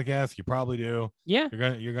this podcast, you probably do. Yeah.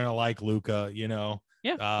 You're gonna like Luca, you know.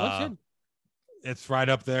 Yeah. Looks good. It's right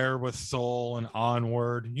up there with Soul and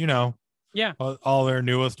Onward, you know. Yeah. All their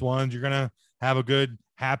newest ones. You're gonna have a good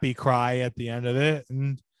happy cry at the end of it,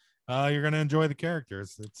 and you're gonna enjoy the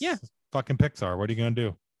characters. It's fucking Pixar. What are you gonna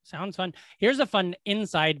do? Sounds fun. Here's a fun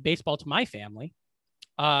inside baseball to my family.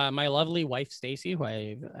 My lovely wife Stacy, who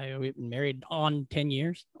we've been married on 10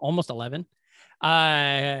 years, almost 11.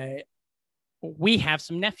 We have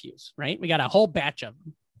some nephews, right? We got a whole batch of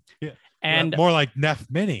them. Yeah, and more like Neff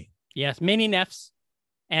Mini. Yes, mini Neffs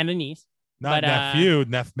and a niece. Not nephew,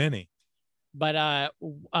 Neff Mini. But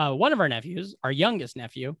one of our nephews, our youngest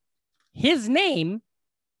nephew, his name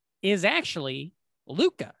is actually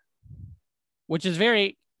Luca, which is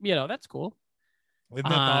very, you know, that's cool. Isn't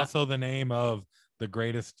that also the name of the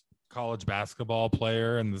greatest college basketball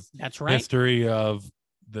player in the history of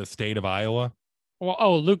the state of Iowa?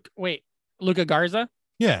 Well, Luca Garza?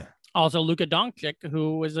 Yeah. Also, Luka Doncic,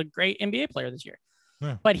 who was a great NBA player this year.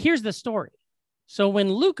 Yeah. But here's the story. So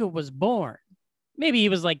when Luka was born, maybe he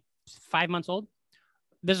was like 5 months old.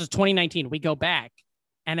 This is 2019. We go back.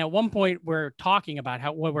 And at one point, we're talking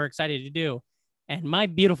about what we're excited to do. And my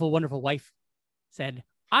beautiful, wonderful wife said,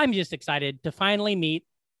 I'm just excited to finally meet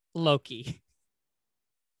Loki.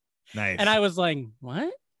 Nice. And I was like,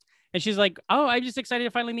 what? And she's like, oh, I'm just excited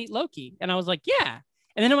to finally meet Loki. And I was like, yeah.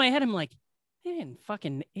 And then in my head, I'm like,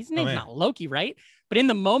 his name's not Loki, right? But in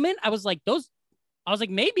the moment, I was like,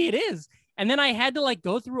 maybe it is. And then I had to like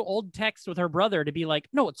go through old texts with her brother to be like,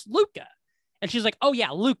 no, it's Luka. And she's like, oh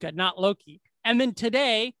yeah, Luka, not Loki. And then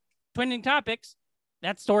today, Trending Topics,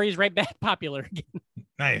 that story is right back popular again.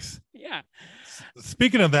 Nice. Yeah.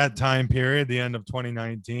 Speaking of that time period, the end of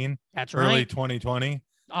 2019, that's early right. 2020.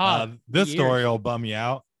 years. This story will bum you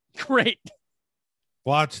out. Great.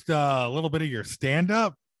 Watched a little bit of your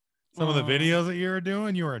stand-up. Some of the videos that you were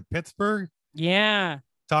doing. You were in Pittsburgh. Yeah.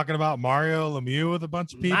 Talking about Mario Lemieux with a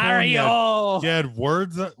bunch of people. Mario. You had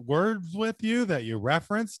words with you that you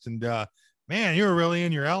referenced. And man, you were really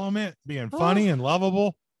in your element, being funny and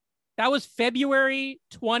lovable. That was February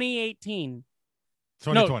 2018.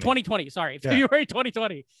 2020. No, 2020. Sorry. Yeah. February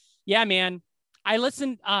 2020. Yeah, man. I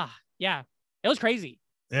listened. Yeah. It was crazy.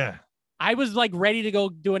 Yeah. I was like ready to go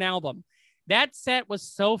do an album. That set was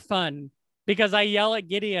so fun because I yell at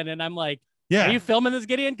Gideon and I'm like, yeah, are you filming this,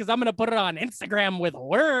 Gideon? Because I'm going to put it on Instagram with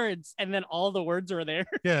words. And then all the words are there.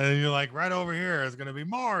 Yeah. And you're like, right over here is going to be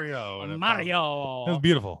Mario. And Mario. It was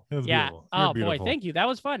beautiful. It was beautiful. Oh, boy. Thank you. That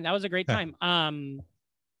was fun. That was a great time.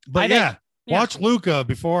 But watch Luka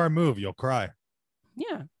before I move. You'll cry.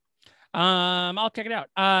 Yeah. I'll check it out.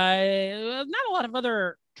 Not a lot of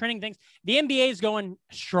other trending things. The NBA is going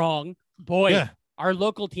strong. Boy, our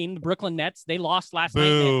local team, the Brooklyn Nets, they lost last night.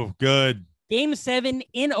 Boo, good. Game 7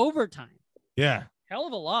 in overtime. Yeah. Hell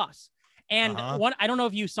of a loss. And I don't know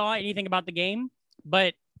if you saw anything about the game,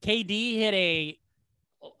 but KD hit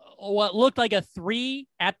what looked like a 3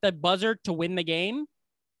 at the buzzer to win the game,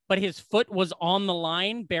 but his foot was on the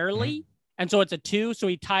line barely. Mm-hmm. And so it's a 2. So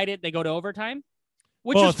he tied it. They go to overtime.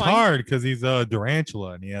 It's hard because he's a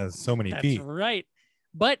tarantula and he has so many feet. That's right.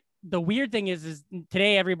 But the weird thing is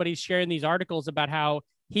today everybody's sharing these articles about how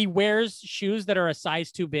he wears shoes that are a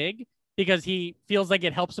size too big because he feels like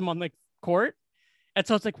it helps him on the court. And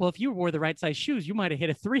so it's like, well, if you wore the right size shoes, you might have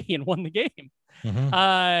hit a 3 and won the game.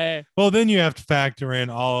 Mm-hmm. Well, then you have to factor in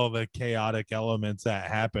all the chaotic elements that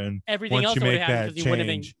happen. Everything else would have happened because he wouldn't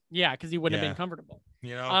have been, because he wouldn't have been comfortable.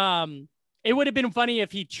 You know, it would have been funny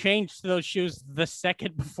if he changed those shoes the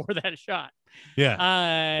second before that shot.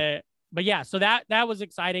 Yeah. But yeah, so that was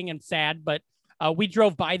exciting and sad. But we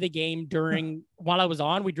drove by the game while I was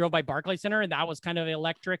on. We drove by Barclays Center, and that was kind of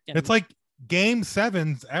electric. And it's like Game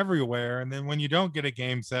 7's everywhere, and then when you don't get a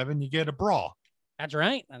Game 7, you get a brawl. That's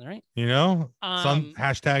right. That's right. You know,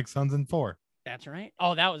 hashtag Suns in 4. That's right.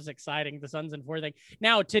 Oh, that was exciting. The Suns in 4 thing.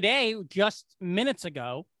 Now today, just minutes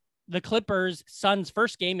ago, the Clippers Suns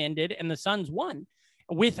first game ended, and the Suns won.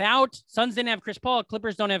 Suns didn't have Chris Paul,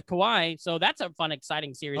 Clippers don't have Kawhi, so that's a fun,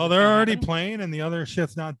 exciting series. Oh, they're already playing, and the other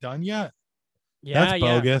shit's not done yet. Yeah, that's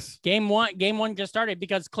bogus. Game one just started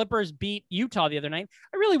because Clippers beat Utah the other night.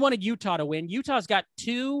 I really wanted Utah to win. Utah's got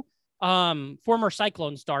 2 former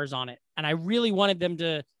Cyclone stars on it, and I really wanted them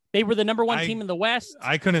to. They were the number 1 team in the West.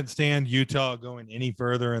 I couldn't stand Utah going any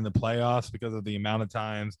further in the playoffs because of the amount of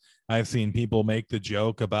times I've seen people make the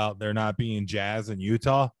joke about there not being Jazz in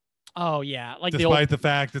Utah. Oh yeah, like despite the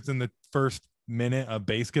fact it's in the first minute of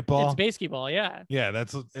basketball. It's basketball, yeah. Yeah,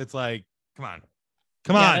 it's like, come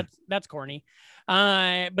on. That's corny.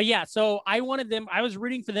 But yeah, so I was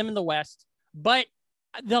rooting for them in the West, but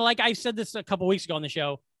like I said this a couple weeks ago on the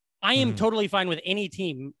show, I am totally fine with any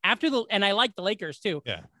team and I like the Lakers too.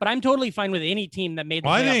 Yeah, but I'm totally fine with any team that made the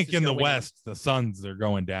playoffs. I think in the West, the Suns are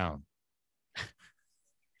going down.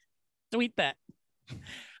 Tweet that.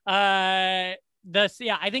 I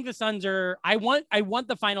think the Suns are. I want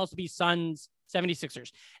the finals to be Suns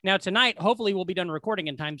 76ers. Now tonight, hopefully, we'll be done recording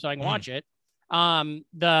in time so I can watch it.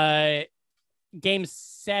 The Game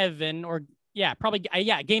 7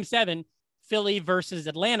 Game 7, Philly versus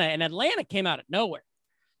Atlanta, and Atlanta came out of nowhere,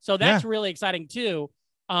 so that's really exciting too.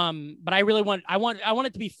 But I want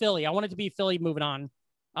it to be Philly. I want it to be Philly moving on.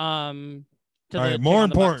 More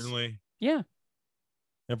importantly,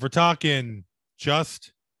 if we're talking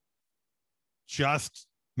just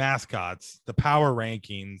mascots, the power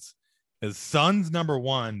rankings is Suns number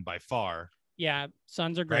 1 by far. Yeah,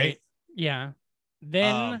 Suns are great. Right? Yeah.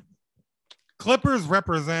 Then Clippers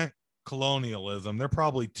represent colonialism. They're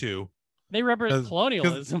probably 2. They represent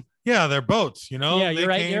colonialism. Yeah, they're boats, you know. Yeah, you're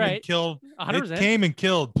right. You're right. They came and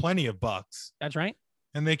killed plenty of bucks. That's right.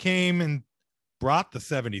 And they came and brought the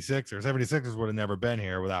 76ers. 76ers would have never been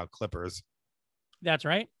here without Clippers. That's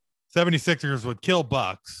right. 76ers would kill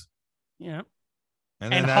bucks. Yeah.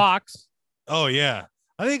 And hawks. Oh, yeah.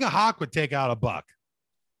 I think a hawk would take out a buck.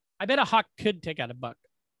 I bet a hawk could take out a buck.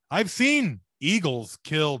 I've seen eagles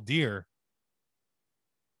kill deer.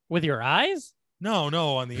 With your eyes? No,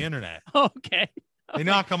 on the internet. Okay. They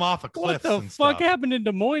knock them off a cliff. What the fuck happened in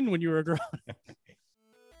Des Moines when you were growing up?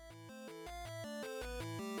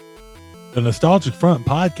 The Nostalgic Front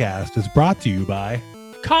podcast is brought to you by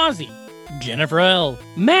Kazi, Jennifer L.,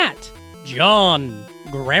 Matt, John,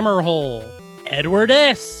 Grammar Hole, Edward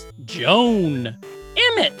S., Joan,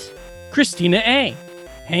 Emmett, Christina A.,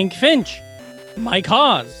 Hank Finch, Mike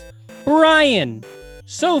Hawes, Brian,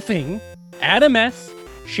 Sofing, Adam S.,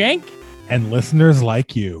 Shank, and listeners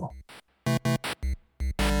like you.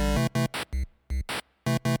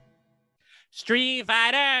 Street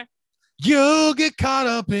Fighter. You'll get caught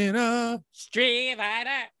up in a Street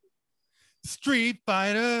Fighter. Street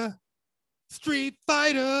Fighter. Street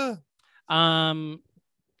Fighter.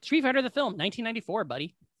 Street Fighter the film, 1994,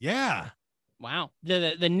 buddy. Yeah. Wow.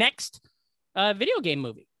 The next video game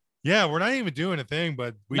movie. Yeah, we're not even doing a thing,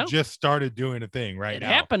 but we just started doing a thing now. It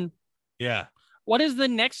happened. Yeah. What is the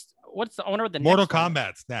next? I wonder what the Mortal next one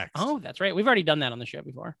Kombat's next. Oh, that's right. We've already done that on the show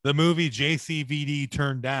before. The movie JCVD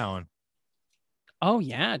Turned Down. Oh,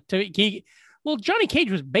 yeah. Well, Johnny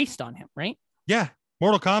Cage was based on him, right? Yeah.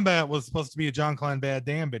 Mortal Kombat was supposed to be a John Claude Van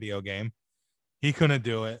Damme video game. He couldn't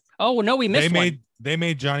do it. Oh, no, we missed one. They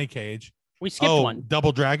made Johnny Cage. We skipped one.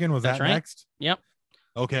 Double Dragon, was that right. next? Yep.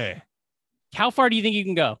 Okay. How far do you think you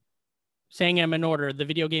can go? Saying them in order, the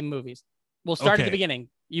video game movies. We'll start at the beginning.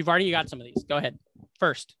 You've already got some of these. Go ahead.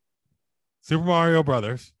 First. Super Mario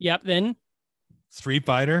Brothers. Yep. Then. Street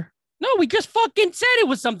Fighter. No, we just fucking said it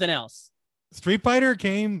was something else. Street Fighter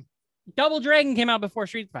came. Double Dragon came out before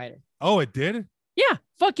Street Fighter. Oh, it did? Yeah.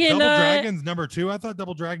 Fucking. Double Dragon's number 2. I thought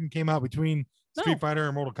Double Dragon came out between Street Fighter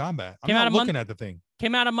and Mortal Kombat. I'm not looking at the thing.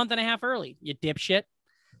 Came out a month and a half early, you dipshit.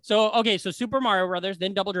 So Super Mario Brothers,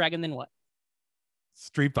 then Double Dragon, then what?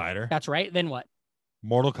 Street Fighter. That's right. Then what?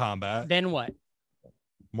 Mortal Kombat. Then what?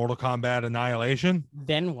 Mortal Kombat Annihilation.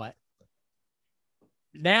 Then what?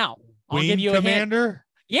 Now, I'll Wing give you Commander. a hint.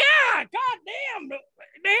 Yeah, god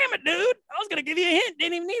damn it, dude. I was gonna give you a hint.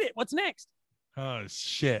 Didn't even need it. What's next? Oh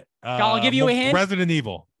shit. I'll give you a hint. Resident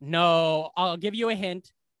Evil. No, I'll give you a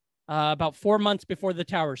hint. About 4 months before the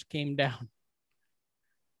towers came down.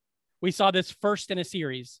 We saw this first in a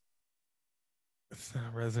series. It's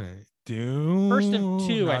not Resident Doom. First of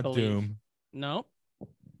 2, not I believe. Doom. No.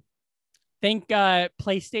 Think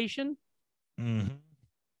PlayStation. Mm-hmm.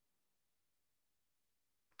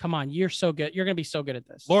 Come on, you're so good. You're gonna be so good at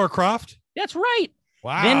this. Lara Croft. That's right.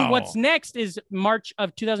 Wow. Then what's next is March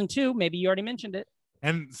of 2002. Maybe you already mentioned it.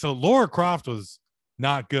 And so Lara Croft was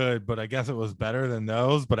not good, but I guess it was better than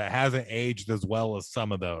those, but it hasn't aged as well as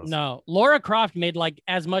some of those. No, Lara Croft made like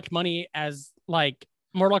as much money as like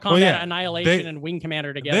Mortal Kombat, Annihilation, and Wing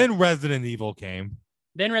Commander together. Then Resident Evil came.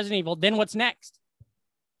 Then Resident Evil. Then what's next?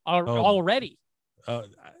 Already.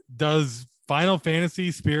 Does Final Fantasy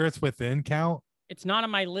Spirits Within count? It's not on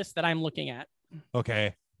my list that I'm looking at.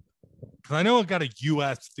 Okay. Because I know it got a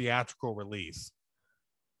U.S. theatrical release.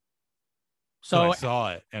 So I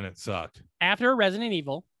saw it and it sucked. After Resident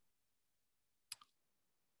Evil,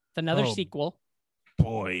 it's another sequel.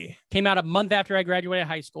 Boy. Came out a month after I graduated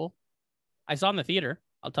high school. I saw it in the theater.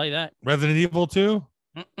 I'll tell you that. Resident Evil 2?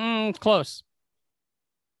 It's close.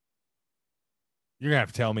 You're going to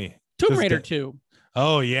have to tell me. Tomb Raider 2.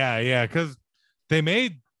 Oh, yeah. Because they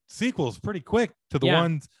made sequels pretty quick to the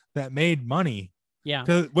ones that made money. Yeah.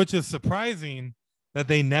 Which is surprising that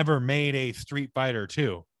they never made a Street Fighter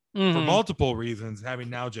 2 for multiple reasons, having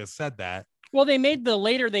now just said that. Well, they made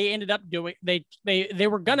they ended up doing, they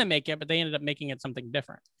were going to make it, but they ended up making it something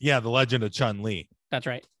different. Yeah. The Legend of Chun-Li. That's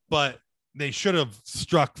right. But they should have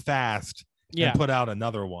struck fast and put out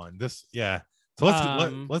another one.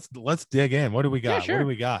 So let's dig in. What do we got? Yeah, sure. What do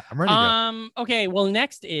we got? I'm ready to go. Okay. Well,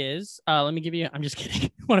 next is let me give you. I'm just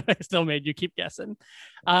kidding. What have I still made you keep guessing?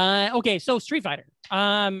 Okay. So Street Fighter.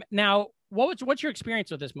 Now, what's your experience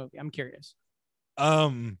with this movie? I'm curious.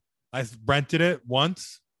 I rented it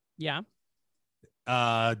once. Yeah.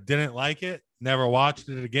 Didn't like it. Never watched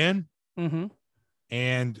it again. Mm-hmm.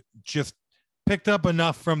 And just picked up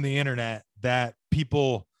enough from the internet that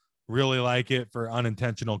people really like it for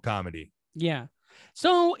unintentional comedy. Yeah.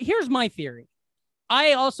 So here's my theory.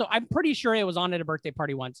 I'm pretty sure it was on at a birthday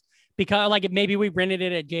party once because maybe we rented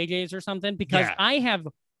it at JJ's or something because I have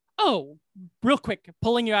Oh, real quick,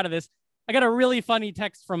 pulling you out of this. I got a really funny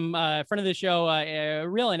text from friend of the show,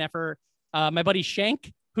 real NFer, my buddy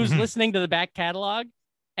Shank, who's listening to the back catalog.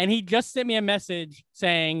 And he just sent me a message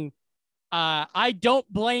saying, I don't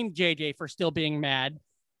blame JJ for still being mad.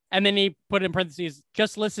 And then he put in parentheses,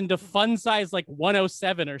 just listen to Fun Size like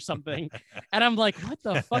 107 or something. And I'm like, what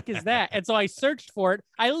the fuck is that? And so I searched for it.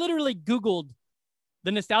 I literally Googled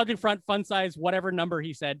the Nostalgic Front Fun Size, whatever number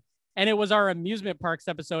he said. And it was our amusement parks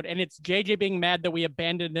episode. And it's JJ being mad that we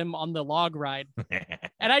abandoned him on the log ride.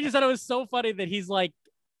 And I just thought it was so funny that he's like,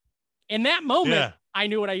 in that moment, I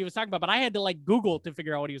knew what he was talking about, but I had to like Google to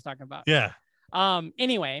figure out what he was talking about. Yeah.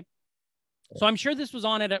 Anyway, so I'm sure this was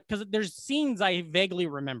on it because there's scenes I vaguely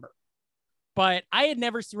remember, but I had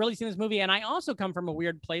never really seen this movie. And I also come from a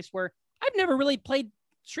weird place where I've never really played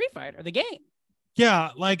Street Fighter, the game.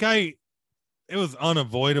 Yeah. Like it was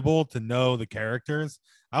unavoidable to know the characters.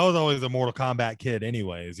 I was always a Mortal Kombat kid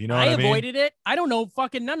anyways. You know what I mean? I avoided it. I don't know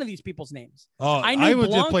fucking none of these people's names. Oh, I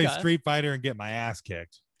would just play Street Fighter and get my ass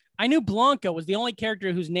kicked. I knew Blanca was the only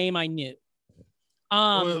character whose name I knew.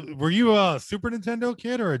 Were you a Super Nintendo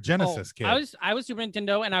kid or a Genesis kid? I was Super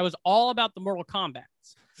Nintendo, and I was all about the Mortal Kombat.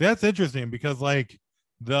 See, that's interesting because like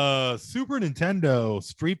the Super Nintendo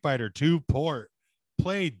Street Fighter 2 port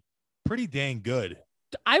played pretty dang good.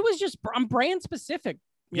 I'm brand specific.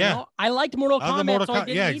 You know? I liked Mortal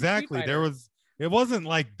Kombat. Yeah, exactly. It wasn't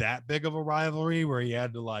like that big of a rivalry where you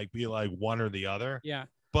had to like be like one or the other. Yeah.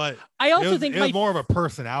 But I also think it was more of a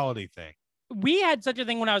personality thing. We had such a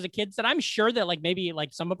thing when I was a kid that I'm sure that like maybe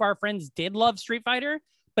like some of our friends did love Street Fighter.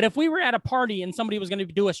 But if we were at a party and somebody was going to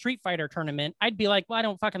do a Street Fighter tournament, I'd be like, well, I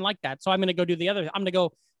don't fucking like that. So I'm going to go do the other. I'm going to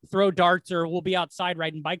go throw darts or we'll be outside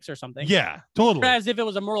riding bikes or something. Yeah, totally. Whereas if it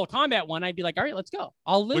was a Mortal Kombat one, I'd be like, all right, let's go.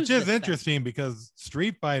 I'll lose. Which is interesting because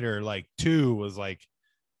Street Fighter like 2 was like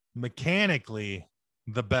mechanically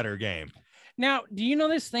the better game. Now, do you know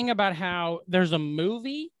this thing about how there's a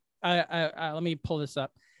movie? Let me pull this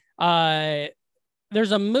up.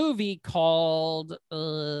 There's a movie called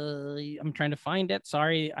I'm trying to find it.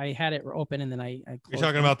 Sorry, I had it open and then I You're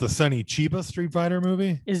talking about the Sonny Chiba Street Fighter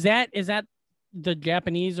movie? Is that the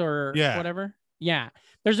Japanese or whatever? Yeah.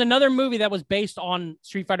 There's another movie that was based on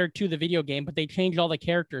Street Fighter 2, the video game, but they changed all the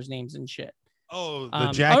characters' names and shit. Oh,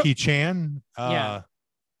 the Jackie Chan? Yeah.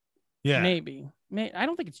 Maybe. I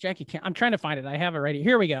don't think it's Jackie Chan. I'm trying to find it. I have it right here.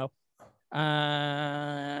 Here we go.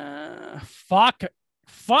 Fuck.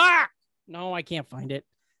 No, I can't find it.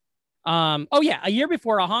 A year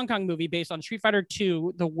before, a Hong Kong movie based on Street Fighter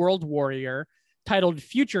 2, The World Warrior, titled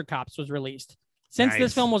Future Cops, was released. Since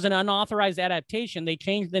this film was an unauthorized adaptation, they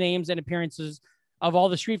changed the names and appearances of all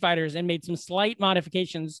the Street Fighters and made some slight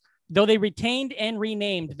modifications, though they retained and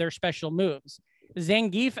renamed their special moves.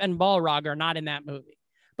 Zangief and Balrog are not in that movie.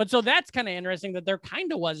 But so that's kind of interesting that there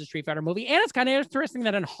kind of was a Street Fighter movie. And it's kind of interesting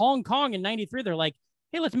that in Hong Kong in 93, they're like,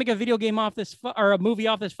 hey, let's make a video game off this or a movie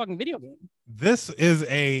off this fucking video game. This is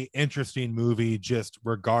a interesting movie just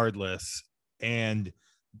regardless. And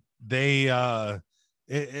they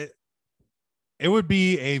it would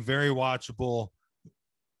be a very watchable,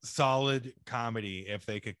 solid comedy if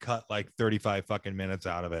they could cut like 35 fucking minutes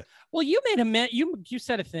out of it. Well, you made you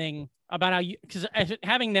said a thing about how you, because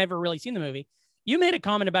having never really seen the movie, you made a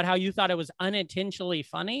comment about how you thought it was unintentionally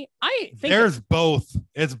funny. I think there's both.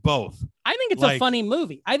 It's both. I think it's like, a funny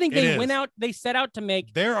movie. I think they set out to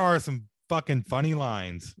make. There are some fucking funny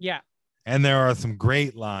lines. Yeah. And there are some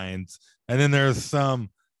great lines. And then there's some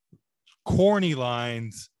corny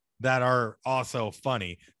lines that are also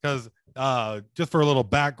funny. Because just for a little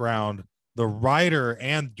background, the writer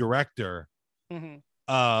and director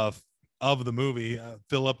of the movie,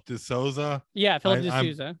 Philip de Souza. Yeah, Philip de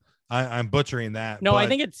Souza. I'm butchering that. No, I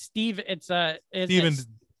think it's Steve. It's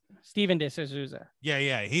Steven de Souza.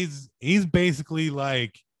 Yeah. He's basically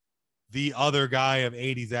like the other guy of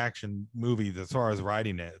 80s action movies as far as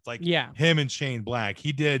writing it. It's like him and Shane Black.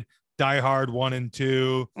 He did Die Hard 1 and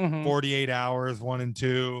 2, 48 Hours 1 and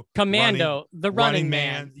 2, Commando, The Running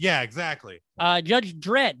Man. Yeah, exactly. Judge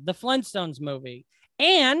Dredd, the Flintstones movie,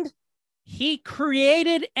 and he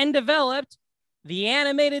created and developed the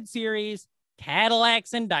animated series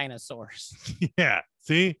Cadillacs and Dinosaurs. Yeah.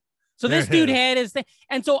 See? So this dude had his thing.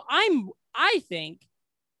 And so I think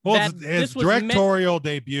it's his directorial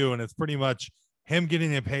debut, and it's pretty much him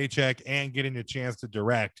getting a paycheck and getting a chance to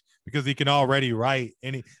direct because he can already write.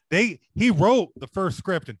 And he wrote the first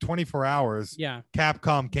script in 24 hours. Yeah.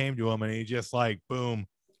 Capcom came to him and he just like, boom.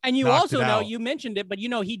 And you also know, you mentioned it, but you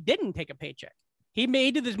know, he didn't take a paycheck. He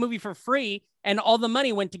did this movie for free, and all the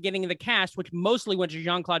money went to getting the cast, which mostly went to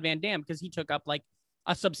Jean-Claude Van Damme because he took up like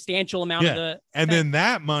a substantial amount of the. And then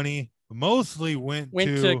that money mostly went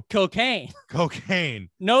to cocaine. Cocaine.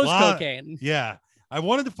 Cocaine. Yeah. I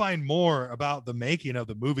wanted to find more about the making of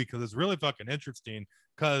the movie because it's really fucking interesting,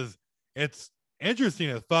 because it's interesting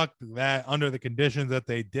as fuck that under the conditions that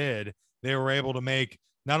they did, they were able to make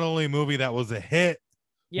not only a movie that was a hit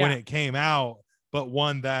when it came out, but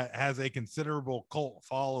one that has a considerable cult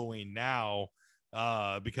following now,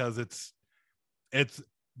 because it's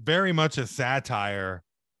very much a satire,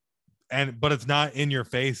 but it's not in your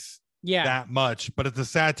face that much, but it's a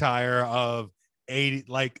satire of 80,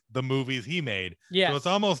 like the movies he made. So it's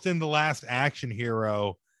almost in the Last Action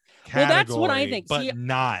Hero category. Well, that's what I think, but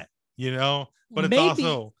not, but it's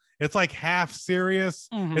also, it's like half serious.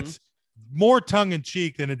 It's more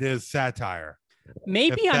tongue-in-cheek than it is satire.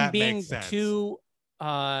 Maybe I'm being too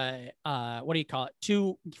what do you call it,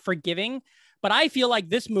 too forgiving, but I feel like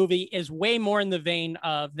this movie is way more in the vein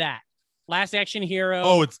of that Last Action Hero.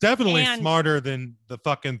 Oh, it's definitely smarter than the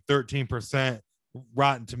fucking 13%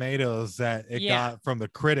 Rotten Tomatoes that it got from the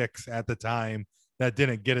critics at the time that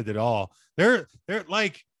didn't get it at all. They're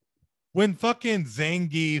like, when fucking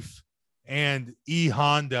Zangief and E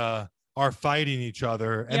Honda are fighting each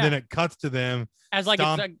other and then it cuts to them as like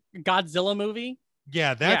it's a Godzilla movie.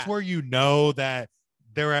 Yeah, that's where you know that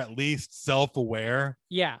they're at least self-aware.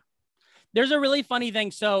 Yeah. There's a really funny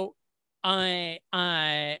thing. So I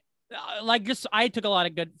took a lot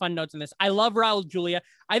of good fun notes in this. I love Raul Julia.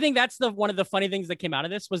 I think that's one of the funny things that came out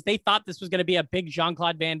of this was they thought this was going to be a big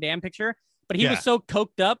Jean-Claude Van Damme picture, but he was so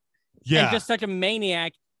coked up and just such a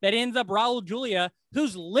maniac that ends up Raul Julia,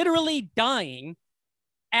 who's literally dying,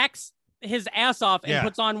 acts his ass off and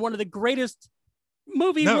puts on one of the greatest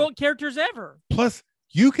movie role characters ever. Plus,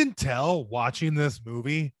 you can tell watching this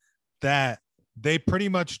movie that they pretty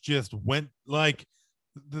much just went like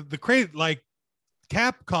the crazy, like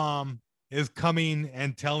Capcom is coming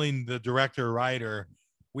and telling the director writer,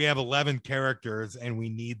 we have 11 characters and we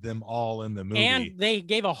need them all in the movie. And they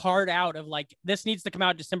gave a hard out of like, this needs to come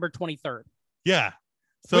out December 23rd. Yeah.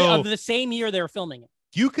 So of the same year they were filming it.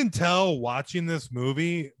 You can tell watching this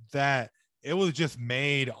movie that it was just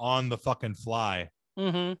made on the fucking fly.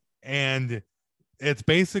 And it's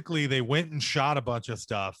basically, they went and shot a bunch of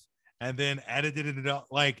stuff and then edited it up.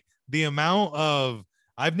 Like the amount of,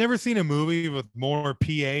 I've never seen a movie with more PA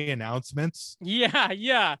announcements.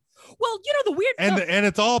 Yeah. Well, the weird and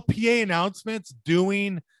it's all PA announcements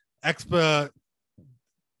doing expositional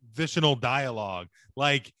dialogue.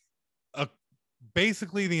 Like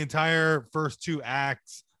basically the entire first two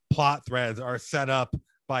acts plot threads are set up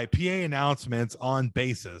by PA announcements on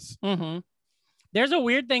bases. There's a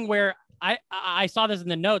weird thing where I saw this in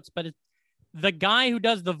the notes, but it's the guy who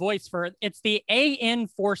does the voice it's the AN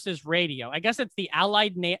Forces Radio. I guess it's the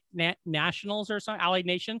Allied Nationals or something, Allied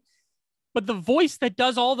Nation. But the voice that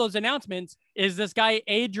does all those announcements is this guy,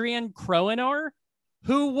 Adrian Crowenar,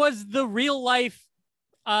 who was the real life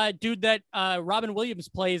dude that Robin Williams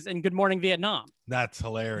plays in Good Morning Vietnam. That's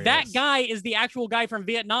hilarious. That guy is the actual guy from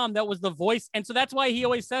Vietnam that was the voice. And so that's why he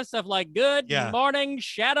always says stuff like, good morning,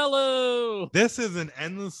 Shadaloo. This is an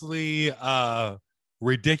endlessly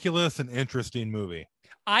ridiculous and interesting movie.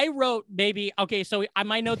 I wrote so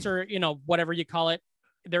my notes are, whatever you call it,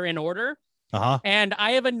 they're in order. And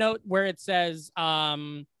I have a note where it says,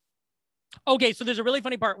 so there's a really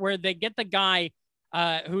funny part where they get the guy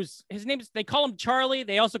who's his name is, they call him Charlie.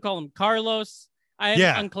 They also call him Carlos.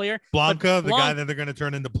 Unclear. Blanca, the guy that they're going to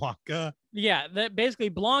turn into Blanca. Yeah. Basically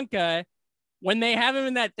Blanca, when they have him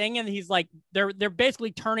in that thing and he's like, they're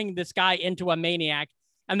basically turning this guy into a maniac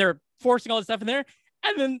and they're forcing all this stuff in there.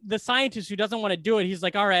 And then the scientist who doesn't want to do it, he's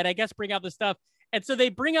like, all right, I guess bring out the stuff. And so they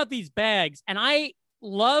bring out these bags. And I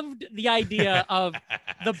loved the idea of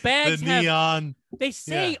the bags. The neon. They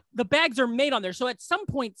say the bags are made on there. So at some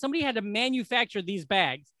point, somebody had to manufacture these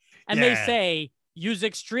bags. And they say, use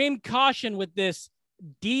extreme caution with this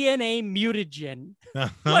DNA mutagen.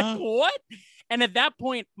 Like, what? And at that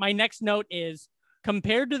point, my next note is,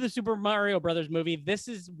 compared to the Super Mario Brothers movie, this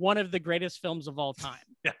is one of the greatest films of all time.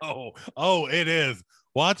 Oh, it is.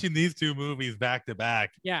 Watching these two movies back to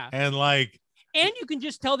back. Yeah. And you can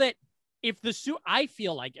just tell that I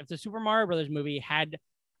feel like if the Super Mario Brothers movie had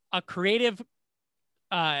a creative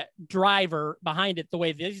driver behind it the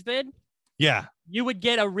way this did, you would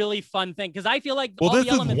get a really fun thing. Because I feel like this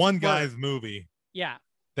is one guy's movie. Yeah.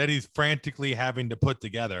 That he's frantically having to put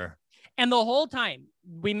together. And the whole time,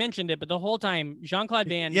 we mentioned it, but the whole time, Jean-Claude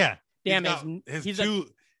Van Damme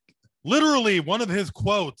literally one of his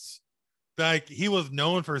quotes, like he was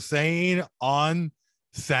known for saying on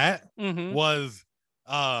set, was,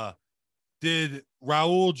 did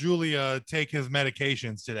Raul Julia take his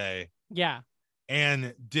medications today? Yeah.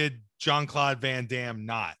 And did Jean-Claude Van Damme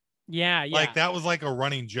not? Yeah. Like that was like a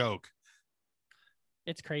running joke.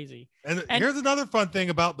 It's crazy. And here's another fun thing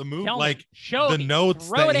about the movie, like the notes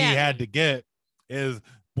that he had to get is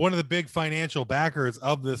one of the big financial backers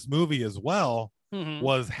of this movie as well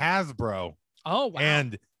was Hasbro. Oh, wow.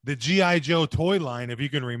 And the G.I. Joe toy line, if you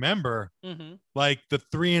can remember, like the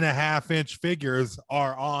 3.5-inch figures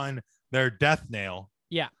are on their death nail.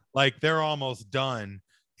 Yeah. Like they're almost done.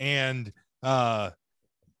 And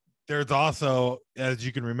there's also, as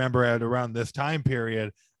you can remember, at around this time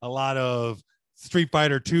period, a lot of Street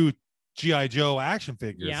Fighter 2 G.I. Joe action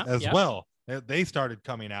figures as well. They started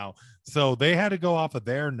coming out. So they had to go off of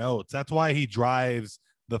their notes. That's why he drives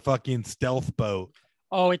the fucking stealth boat.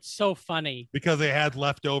 Oh, it's so funny. Because they had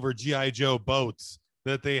leftover G.I. Joe boats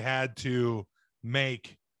that they had to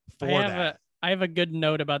make for that. I have a good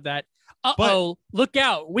note about that. Uh-oh, look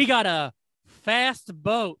out. We got a fast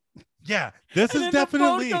boat. Yeah, this is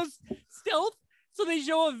definitely... The boat goes stealth. So they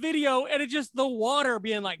show a video and it's just the water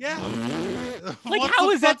being like... Yeah. Like, how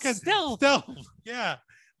is that stealth? Yeah.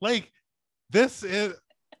 Like, this is...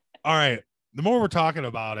 All right. The more we're talking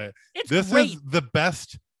about it, this is the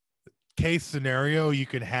best case scenario you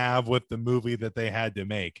could have with the movie that they had to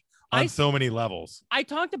make on so many levels. I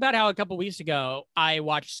talked about how a couple weeks ago I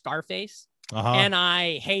watched Scarface and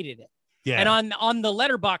I hated it. Yeah. And on the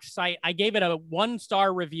Letterboxd site, I gave it a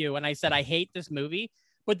 1-star review and I said, I hate this movie.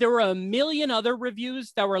 But there were a million other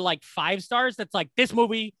reviews that were like 5 stars. That's like, this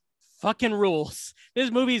movie fucking rules.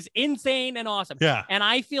 This movie's insane and awesome. Yeah. And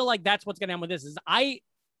I feel like that's what's going to happen with this is I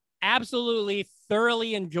absolutely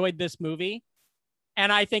thoroughly enjoyed this movie.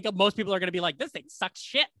 And I think most people are going to be like, this thing sucks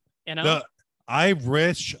shit. You know, I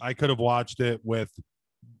wish I could have watched it with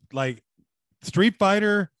like Street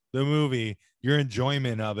Fighter, the movie. Your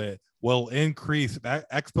enjoyment of it will increase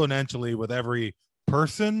exponentially with every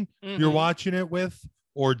person you're watching it with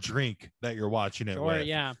or drink that you're watching it with.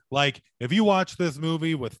 Yeah. Like if you watch this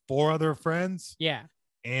movie with 4 other friends,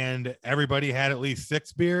 and everybody had at least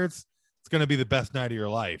 6 beers, it's going to be the best night of your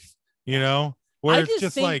life, you know, where it's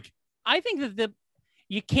just like, I think that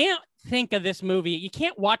you can't think of this movie. You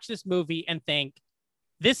can't watch this movie and think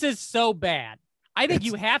this is so bad. I think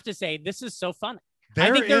you have to say, this is so funny. I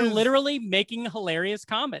think they're literally making hilarious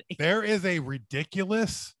comedy. There is a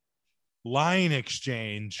ridiculous line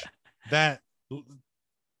exchange that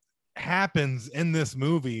happens in this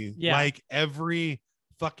movie. Like every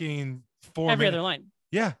fucking 4 every other line.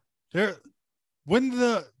 Yeah. When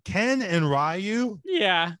the Ken and Ryu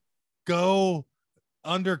go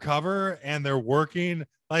undercover and they're working,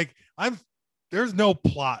 like there's no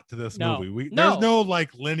plot to this movie. There's no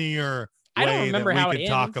like linear I don't remember how we can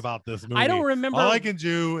talk about this movie. I don't remember. All I can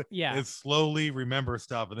do is slowly remember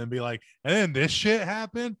stuff and then be like, and then this shit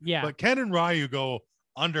happened. Yeah. But Ken and Ryu go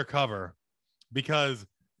undercover because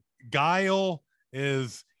Guile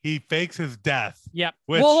he fakes his death. Yep.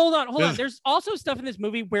 Well, hold on. There's also stuff in this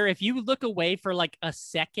movie where if you look away for like a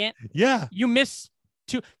second, you miss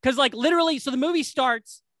because like literally, so the movie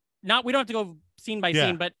starts. We don't have to go scene by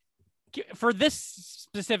scene, but for this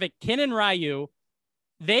specific Ken and Ryu.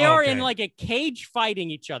 They are in like a cage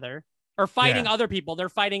fighting each other or fighting other people. They're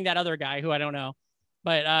fighting that other guy who I don't know.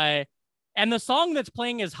 But and the song that's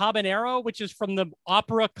playing is Habanero, which is from the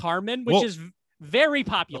opera Carmen, which is very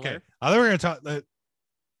popular. Okay. I thought we were going to talk.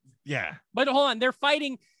 But hold on. They're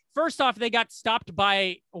fighting. First off, they got stopped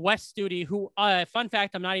by Wes Studi, who, fun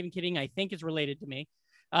fact, I'm not even kidding, I think is related to me,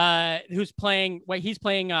 who's playing, he's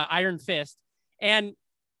playing Iron Fist. And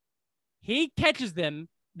he catches them.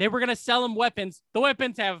 They were going to sell him weapons. The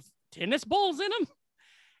weapons have tennis balls in them.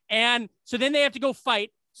 And so then they have to go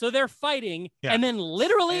fight. So they're fighting. Yeah. And then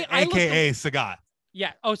literally, AKA Sagat.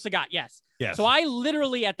 Yeah. Oh, Sagat. Yes. So I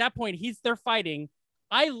literally, at that point, they're fighting.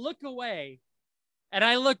 I look away and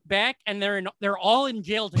I look back and they're all in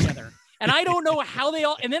jail together. And I don't know how they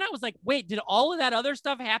all, and then I was like, wait, did all of that other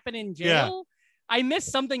stuff happen in jail? Yeah. I missed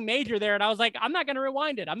something major there. And I was like, I'm not going to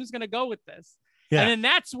rewind it. I'm just going to go with this. Yeah. And then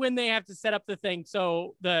that's when they have to set up the thing.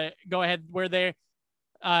 So where they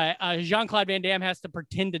Jean-Claude Van Damme has to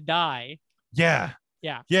pretend to die. Yeah.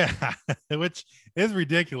 Which is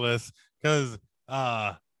ridiculous because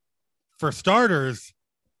for starters,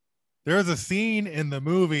 there's a scene in the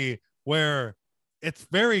movie where it's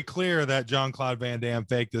very clear that Jean-Claude Van Damme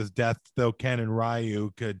faked his death so Ken and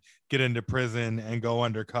Ryu could get into prison and go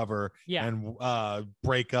undercover and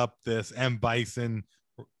break up this M. Bison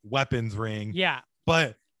weapons ring.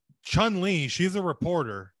 But Chun-Li, she's a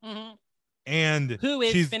reporter. And who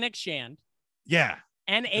is Phoenix Shand?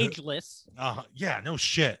 And ageless. No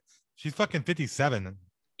shit. She's fucking 57.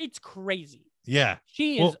 It's crazy. Yeah.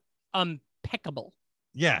 She is impeccable.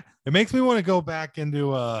 Yeah. It makes me want to go back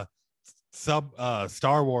into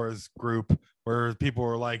Star Wars group where people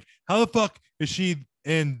were like, how the fuck is she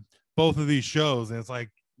in both of these shows? And it's like,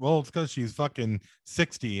 well, it's because she's fucking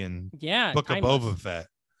 60 and Book of Boba Fett.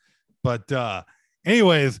 But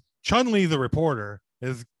anyways, Chun-Li the reporter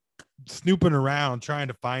is snooping around trying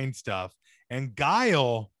to find stuff, and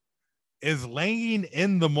Guile is laying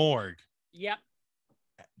in the morgue. Yep.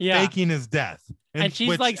 Faking his death. And she's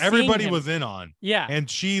which like everybody was in on. Yeah. And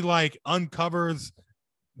she like uncovers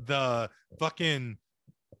the fucking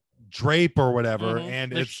drape or whatever.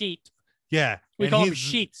 And the it's sheet. Yeah. We call them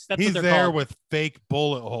sheets. That's he's what they're there called. with fake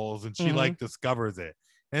bullet holes, and she like discovers it.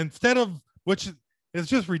 And instead of, which is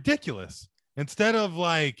just ridiculous. Instead of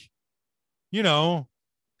like, you know,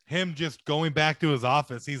 him just going back to his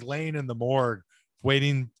office, he's laying in the morgue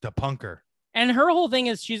waiting to punk her. And her whole thing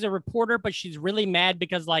is she's a reporter, but she's really mad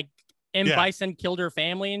because like M. Bison killed her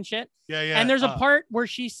family and shit. Yeah, yeah. And there's a part where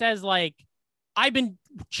she says like, I've been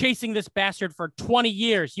chasing this bastard for 20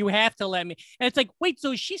 years. You have to let me. And it's like, wait,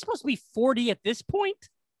 so is she supposed to be 40 at this point?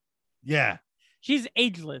 Yeah. She's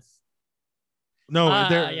ageless. No,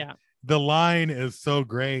 the line is so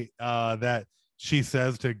great that she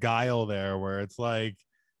says to Guile there, where it's like,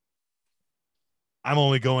 I'm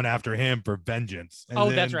only going after him for vengeance.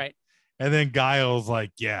 And that's right. And then Guile's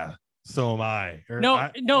like, yeah, so am I. Or no,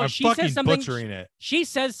 I'm she says something. Butchering it. She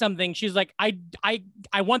says something. She's like, I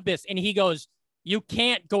want this. And he goes, you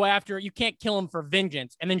can't go after, you can't kill him for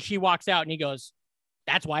vengeance. And then she walks out and he goes,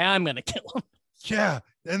 that's why I'm going to kill him. Yeah.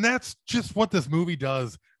 And that's just what this movie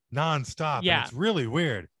does nonstop. Yeah. And it's really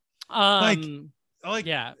weird. Yeah.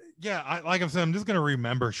 Like I said, I'm just going to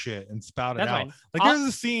remember shit and spout it out. Fine. Like there's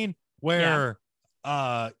a scene where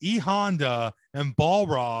E Honda and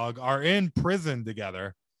Balrog are in prison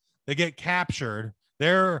together. They get captured.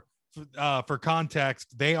 They're for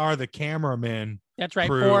context, they are the cameramen. That's right.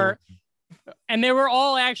 Crew. And they were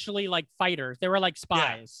all actually like fighters. They were like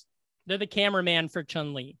spies. Yeah. They're the cameraman for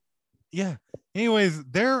Chun-Li. Yeah. Anyways,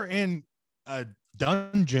 they're in a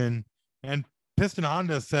dungeon and Piston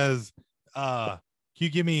Honda says, can you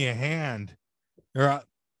give me a hand? Or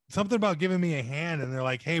something about giving me a hand. And they're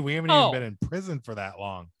like, hey, we haven't even been in prison for that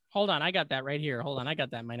long. Hold on. I got that right here. Hold on. I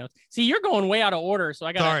got that in my notes. See, you're going way out of order. So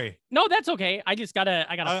I got Sorry. No, that's okay. I gotta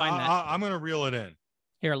find that. I'm going to reel it in.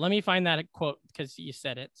 Here, let me find that quote because you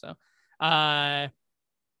said it. So,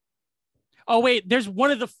 oh, wait, there's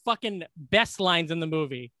one of the fucking best lines in the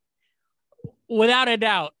movie, without a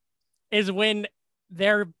doubt, is when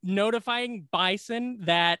they're notifying Bison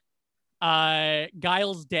that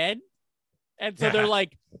Guile's dead. And so they're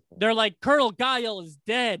like, Colonel Guile is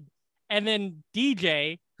dead. And then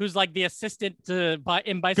DJ, who's like the assistant to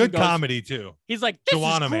in Bison, good comedy too. He's like, this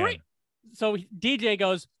Joanna is great. Man. So DJ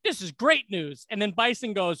goes, this is great news. And then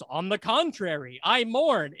Bison goes, on the contrary, I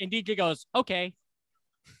mourn. And DJ goes, okay.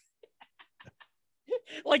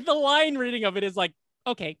 Like the line reading of it is like,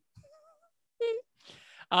 okay.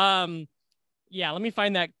 Yeah, let me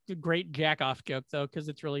find that great jack off joke though, because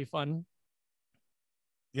it's really fun.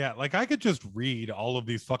 Yeah, like I could just read all of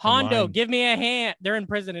these fucking Hondo, lines. give me a hand. They're in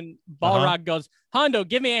prison and Balrog goes, Hondo,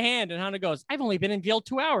 give me a hand. And Hondo goes, I've only been in jail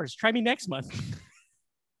 2 hours. Try me next month.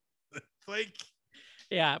 Like,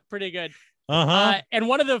 yeah, pretty good. And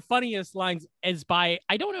one of the funniest lines is by,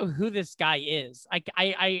 I don't know who this guy is.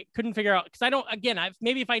 I couldn't figure out, because I don't, again,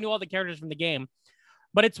 maybe if I knew all the characters from the game,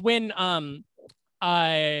 but it's when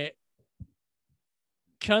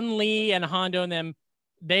Chun-Li and Hondo and them,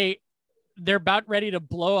 they're about ready to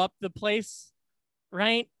blow up the place,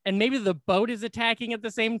 right? And maybe the boat is attacking at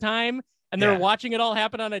the same time, and they're watching it all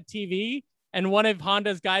happen on a TV, and one of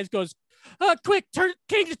Honda's guys goes, quick,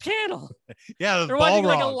 change the channel. Yeah, they're watching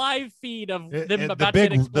like a live feed of them about to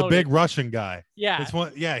get exploded. The big Russian guy. Yeah. It's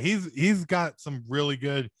one, he's got some really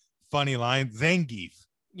good, funny lines. Zangief.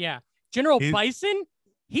 Yeah. General Bison,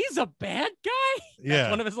 he's a bad guy.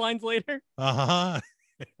 That's one of his lines later.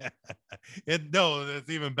 It's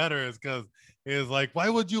even better is because it's like, why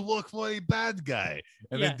would you look for a bad guy?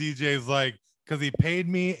 And then DJ's like, because he paid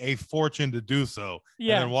me a fortune to do so.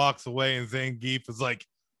 Yeah. And then walks away, and Zangief is like,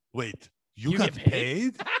 wait, you got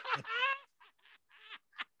paid?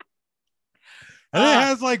 And it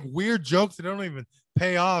has like weird jokes that don't even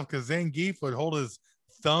pay off, because Zangief would hold his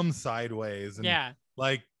thumb sideways and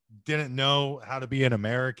like didn't know how to be an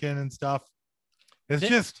American and stuff. It's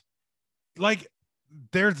just like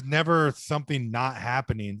there's never something not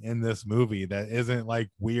happening in this movie that isn't like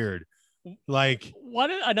weird. Like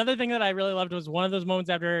another thing that I really loved was one of those moments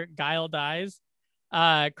after Guile dies,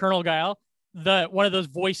 Colonel Guile, one of those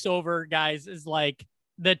voiceover guys is like,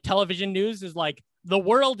 the television news is like, the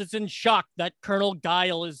world is in shock that Colonel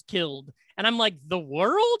Guile is killed. And I'm like, the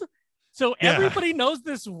world? So everybody knows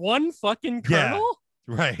this one fucking colonel?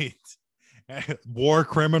 Yeah, right. War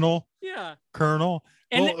criminal. Yeah. Colonel.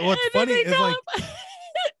 And, well, what's funny is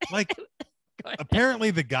like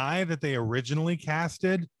apparently the guy that they originally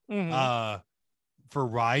casted for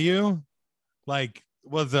Ryu, like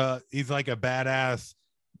he's like a badass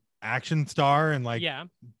action star in like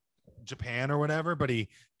Japan or whatever, but he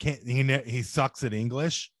sucks at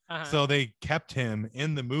English. So they kept him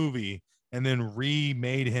in the movie and then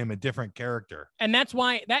remade him a different character. And that's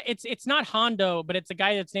why it's not Hondo, but it's a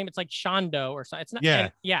guy that's named, it's like Shondo or something. It's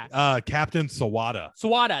not. Captain Sawada.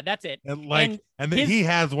 Sawada, that's it. And then he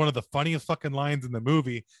has one of the funniest fucking lines in the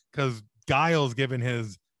movie because Guile's given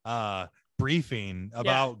his briefing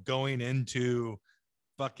about going into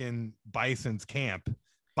fucking Bison's camp.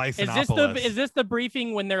 Bisonopolis. Is this the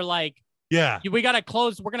briefing when they're like, we gotta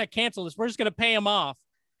close, we're gonna cancel this, we're just gonna pay him off?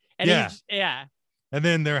 And and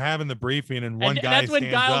then they're having the briefing, and one guy that's when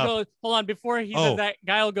Guile goes, hold on, before he says that,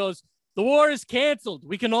 Guile goes, the war is canceled,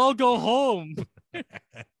 we can all go home. He's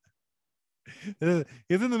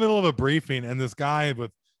in the middle of a briefing, and this guy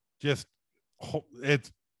with the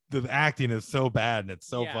acting is so bad and it's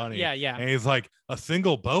so funny. And he's like, a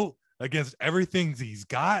single boat against everything he's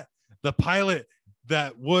got, the pilot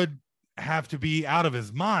that would have to be out of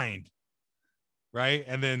his mind, right?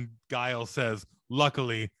 And then Guile says,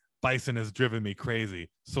 luckily Bison has driven me crazy,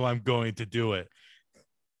 so I'm going to do it.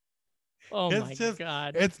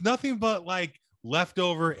 God, it's nothing but like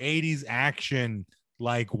leftover 80s action,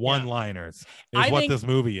 like one-liners is what this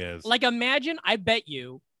movie is. Like, imagine, I bet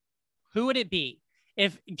you, who would it be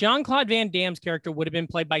if Jean-Claude Van Damme's character would have been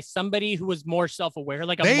played by somebody who was more self-aware?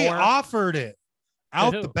 Like they offered it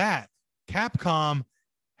out the bat. Capcom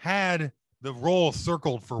had the role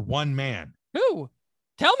circled for one man. Who?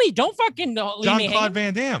 Tell me, don't fucking leave Jean-Claude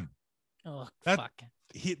Van Damme. Oh, fuck.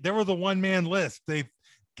 There was a one-man list.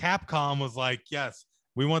 Capcom was like, yes,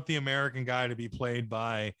 we want the American guy to be played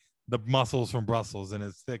by the Muscles from Brussels in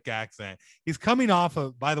his thick accent. He's coming off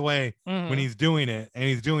of, by the way, when he's doing it and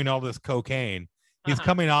he's doing all this cocaine, he's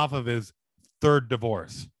coming off of his third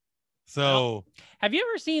divorce. So have you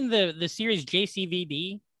ever seen the series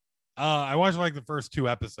JCVD? I watched like the first 2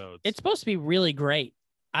 episodes. It's supposed to be really great.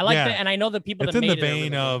 I like that, and I know the people it's that made it. It's in the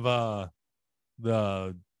vein of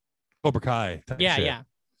the Cobra Kai. Yeah.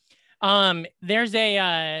 There's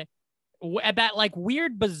that like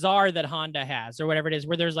weird bazaar that Honda has or whatever it is,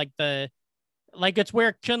 where there's like it's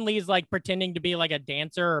where Chun-Li's like pretending to be like a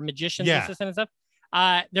dancer or magician's assistant and stuff.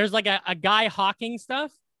 There's like a guy hawking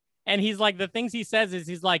stuff, and he's like, the things he says is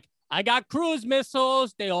he's like, I got cruise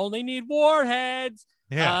missiles, they only need warheads.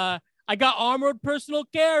 I got armored personal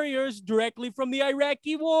carriers directly from the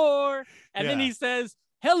Iraqi war. And then he says,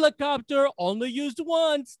 helicopter only used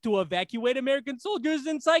once to evacuate American soldiers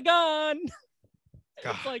in Saigon.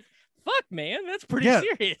 It's like, fuck, man, that's pretty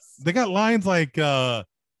serious. They got lines like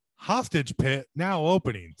hostage pit now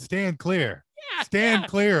opening. Stand clear. Stand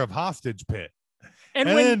clear of hostage pit.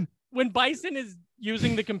 And when Bison is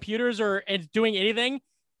using the computers or is doing anything,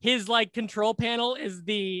 his like control panel is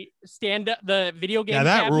the video game. Yeah,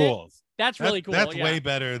 that cabinet. rules. That's really cool. That's way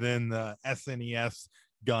better than the SNES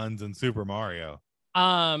guns in Super Mario.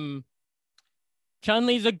 Chun-Li's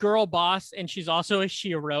a girl boss, and she's also a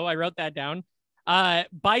Shiro. I wrote that down.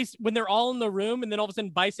 Bison, when they're all in the room, and then all of a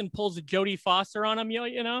sudden Bison pulls a Jodie Foster on him,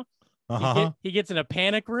 you know? He gets in a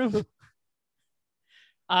panic room.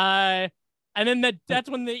 And then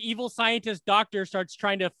that's when the evil scientist doctor starts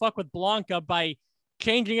trying to fuck with Blanca by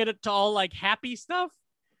changing it to all like happy stuff.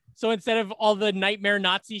 So instead of all the nightmare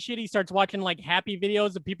Nazi shit, he starts watching like happy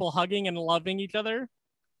videos of people hugging and loving each other.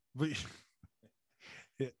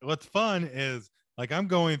 What's fun is like I'm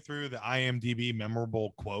going through the IMDb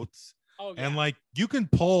memorable quotes, and like you can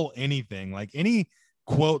pull anything, like any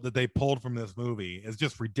quote that they pulled from this movie is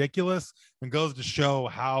just ridiculous and goes to show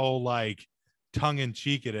how like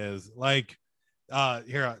tongue-in-cheek it is. Like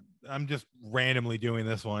here, I'm just randomly doing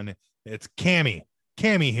this one. It's Cammy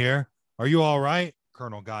here. Are you all right?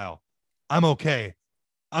 Colonel Guile, I'm okay.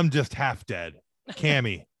 I'm just half dead.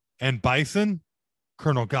 Cammy. And Bison,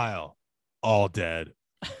 Colonel Guile, all dead.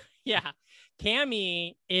 Yeah.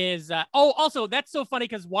 Cammy is also that's so funny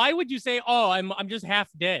because why would you say, I'm just half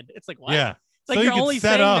dead? It's like, what? Yeah. It's like so you're only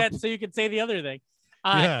saying that so you could say the other thing.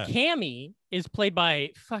 Cammy is played by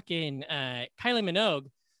fucking Kylie Minogue,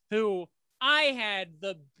 who I had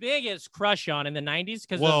the biggest crush on in the 90s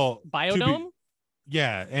because of Biodome.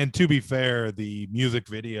 And to be fair, the music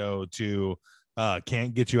video to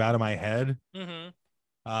Can't Get You Out of My Head,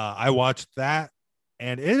 I watched that,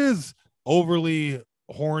 and it is overly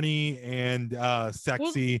horny and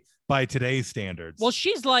sexy by today's standards. Well,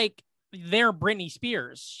 she's like their Britney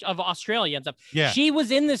Spears of Australia and stuff. Yeah. She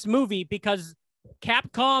was in this movie because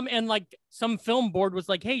Capcom and like some film board was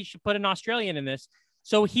like, hey, you should put an Australian in this.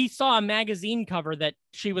 So he saw a magazine cover that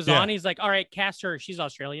she was on. He's like, all right, cast her. She's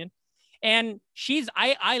Australian. And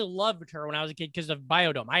I loved her when I was a kid because of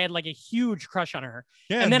Biodome. I had like a huge crush on her.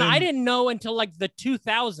 Yeah, and then I didn't know until like the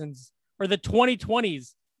 2000s or the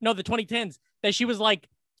 2020s, no, the 2010s, that she was like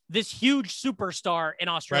this huge superstar in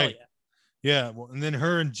Australia. Right. Yeah. Well, and then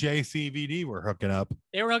her and JCVD were hooking up.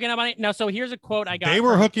 They were hooking up on it. Now, so here's a quote I got. They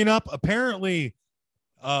were hooking up. Apparently,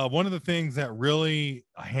 one of the things that really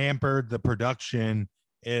hampered the production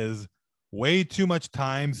is way too much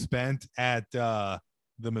time spent at the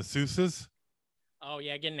masseuses. Oh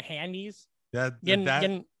yeah, getting handies.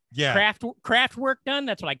 Getting craft work done.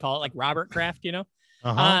 That's what I call it, like Robert Kraft. You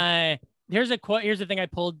know. Here's a quote. Here's the thing I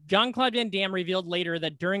pulled. Jean-Claude Van Damme revealed later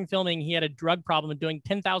that during filming, he had a drug problem doing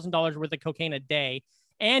 $10,000 worth of cocaine a day,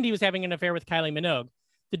 and he was having an affair with Kylie Minogue.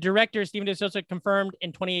 The director, Steven DeSosa, confirmed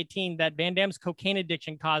in 2018 that Van Damme's cocaine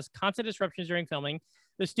addiction caused constant disruptions during filming.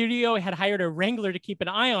 The studio had hired a wrangler to keep an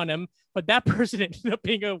eye on him, but that person ended up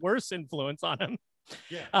being a worse influence on him.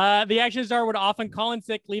 Yeah. The action star would often call in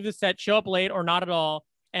sick, leave the set, show up late, or not at all,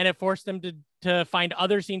 and it forced them to find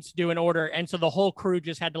other scenes to do in order. And so the whole crew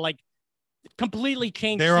just had to like completely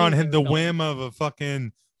change. They're on the whim of a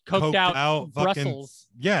fucking coked out fucking, Brussels.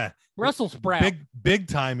 Yeah. Brussels sprout. Big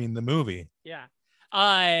timing the movie. Yeah.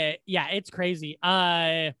 Yeah, it's crazy.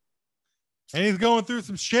 And he's going through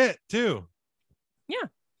some shit too. Yeah.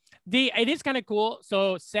 It is kind of cool.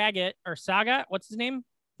 So Sagat, what's his name?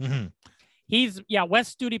 Mm-hmm.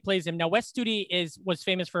 Wes Studi plays him. Now, Wes Studi was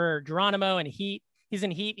famous for Geronimo and Heat. He's in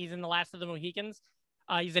Heat. He's in The Last of the Mohicans.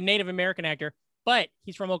 He's a Native American actor, but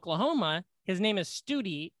he's from Oklahoma. His name is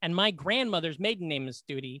Studi, and my grandmother's maiden name is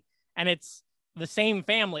Studi, and it's the same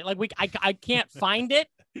family. Like I can't find it,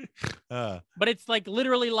 but it's like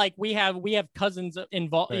literally like we have cousins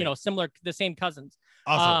involved, right. Similar, the same cousins.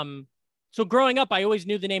 Awesome. So growing up, I always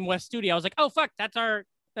knew the name Wes Studi. I was like, oh fuck, that's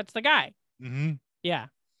the guy. Mm-hmm. Yeah.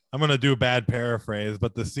 I'm gonna do a bad paraphrase,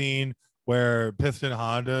 but the scene where Piston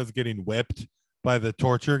Honda is getting whipped by the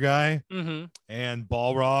torture guy, mm-hmm. and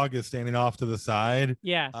Balrog is standing off to the side.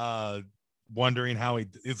 Yeah. Wondering how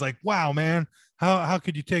it's like, wow, man, how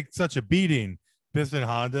could you take such a beating? Piston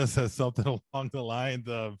Honda says something along the lines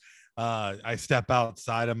of, I step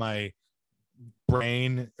outside of my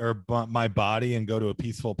brain or my body and go to a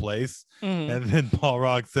peaceful place. Mm-hmm. And then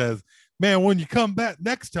Balrog says, man, when you come back,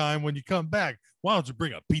 why don't you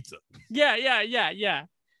bring a pizza? Yeah.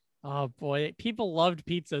 Oh boy, people loved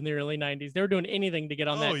pizza in the early 90s. They were doing anything to get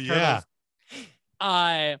on that.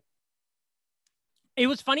 Yeah. It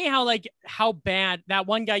was funny how bad that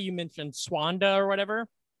one guy you mentioned, Swanda or whatever,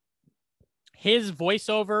 his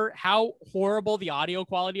voiceover, how horrible the audio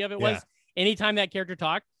quality of it was anytime that character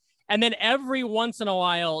talked. And then every once in a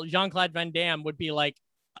while, Jean-Claude Van Damme would be like,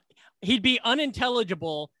 he'd be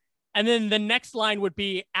unintelligible. And then the next line would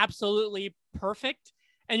be absolutely perfect.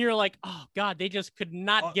 And you're like, oh God, they just could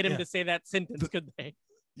not get him to say that sentence, could they?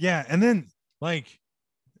 Yeah. And then like,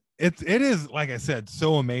 it is, like I said,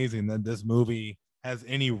 so amazing that this movie has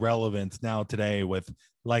any relevance now today with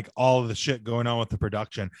like all of the shit going on with the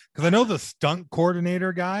production. Because I know the stunt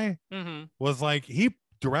coordinator guy mm-hmm. was like, he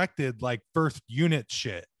directed like first unit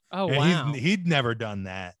shit. Oh, and wow. He'd never done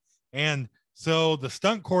that. And so the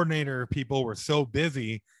stunt coordinator people were so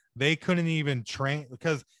busy, they couldn't even train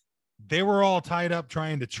because they were all tied up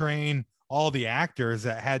trying to train all the actors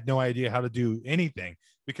that had no idea how to do anything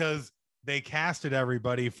because they casted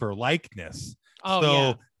everybody for likeness. Oh, so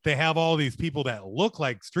yeah. They have all these people that look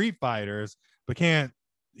like street fighters, but can't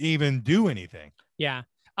even do anything. Yeah.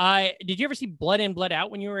 Did you ever see Blood In, Blood Out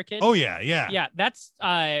when you were a kid? Oh yeah. Yeah. Yeah. That's,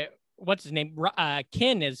 what's his name?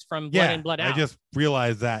 Kin is from Blood In, Blood Out. I just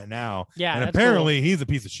realized that now. Yeah. And apparently he's a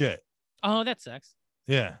piece of shit. Oh, that sucks.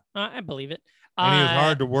 Yeah. I believe it. And he was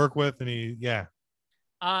hard to work with, and yeah,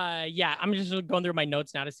 I'm just going through my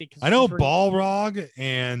notes now to see. I know Balrog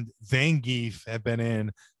and Zangief have been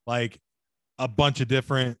in like a bunch of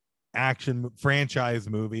different action franchise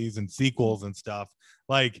movies and sequels and stuff.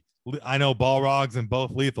 Like I know Balrog's in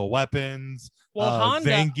both Lethal Weapons. Well,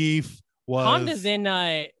 Honda's in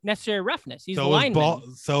Necessary Roughness. He's the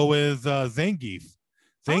lineman. So is Zangief.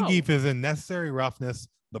 Zangief is in Necessary Roughness,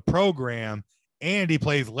 the program, and he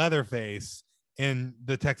plays Leatherface in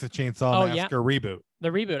the Texas Chainsaw Massacre reboot. The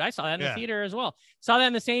reboot. I saw that in the theater as well. Saw that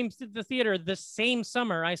in the theater the same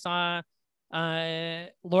summer. I saw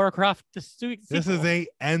Lara Croft. This is a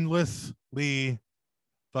endlessly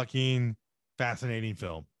fucking fascinating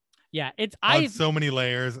film. Yeah, it's so many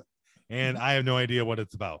layers, and I have no idea what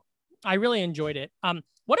it's about. I really enjoyed it.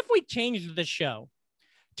 What if we changed the show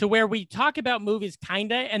to where we talk about movies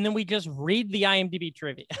kinda, and then we just read the IMDb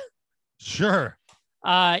trivia? Sure.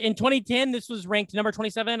 In 2010, this was ranked number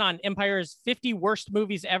 27 on Empire's 50 worst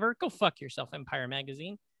movies ever. Go fuck yourself, Empire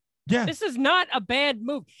Magazine. Yeah. This is not a bad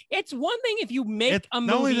movie. It's one thing if you make a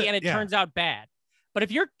movie and it turns out bad. But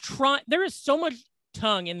if you're trying, there is so much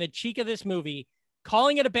tongue in the cheek of this movie.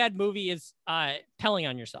 Calling it a bad movie is telling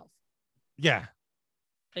on yourself. Yeah.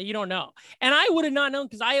 You don't know. And I would have not known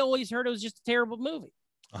because I always heard it was just a terrible movie.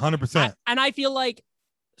 100%. And I feel like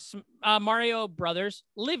Mario Brothers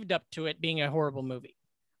lived up to it being a horrible movie.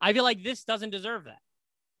 I feel like this doesn't deserve that.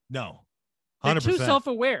 No.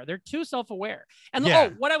 100%. They're too self-aware. And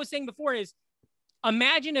what I was saying before is,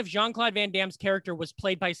 imagine if Jean-Claude Van Damme's character was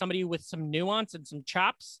played by somebody with some nuance and some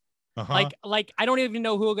chops. Like I don't even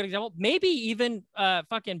know who a good example. Maybe even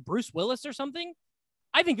fucking Bruce Willis or something.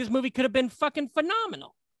 I think this movie could have been fucking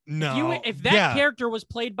phenomenal. No, if that character was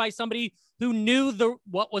played by somebody who knew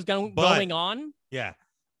what was going on. Yeah,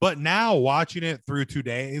 but now watching it through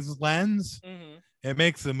today's lens, it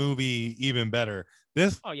makes the movie even better.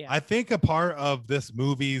 I think a part of this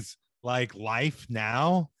movie's like life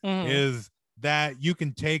now is that you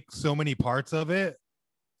can take so many parts of it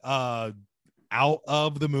out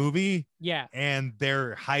of the movie, and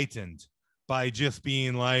they're heightened by just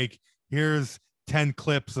being like, here's 10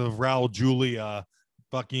 clips of Raul Julia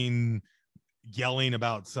fucking yelling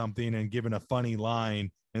about something and giving a funny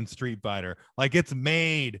line in Street Fighter. Like, it's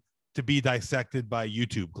made to be dissected by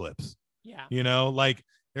YouTube clips. Yeah. You know, like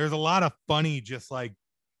there's a lot of funny, just like,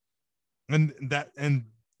 and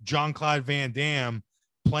Jean-Claude Van Damme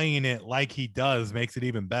playing it like he does makes it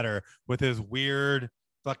even better with his weird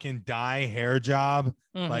fucking dye hair job,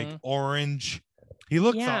 like orange. He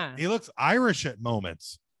looks Irish at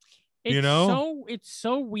moments. It's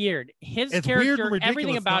so weird. His character, weird,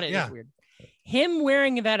 everything about it is weird. Him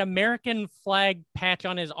wearing that American flag patch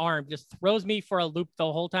on his arm just throws me for a loop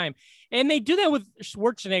the whole time. And they do that with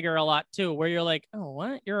Schwarzenegger a lot too, where you're like, oh,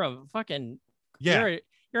 what? You're a fucking you're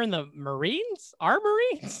in the Marines? Our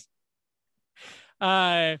Marines?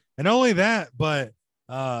 And only that, but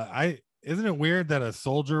isn't it weird that a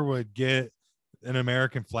soldier would get an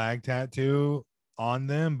American flag tattoo on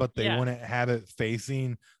them, but they wouldn't have it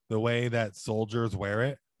facing the way that soldiers wear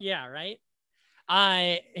it? Yeah, right.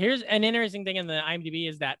 Here's an interesting thing in the IMDb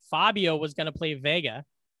is that Fabio was going to play Vega.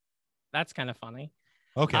 That's kind of funny.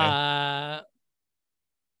 Okay.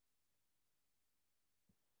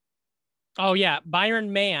 Oh yeah,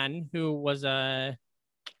 Byron Mann, who was I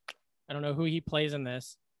don't know who he plays in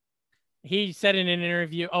this. He said in an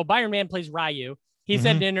interview, Byron Mann plays Ryu. He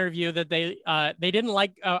said in an interview that they didn't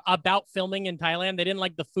like about filming in Thailand. They didn't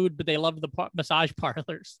like the food, but they loved the massage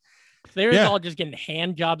parlors. They were all just getting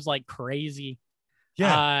hand jobs like crazy.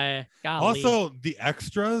 Yeah. Also, the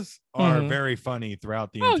extras are very funny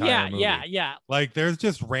throughout the entire movie. Yeah. Like, there's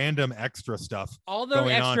just random extra stuff. All the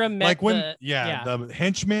extra like when the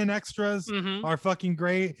henchmen extras are fucking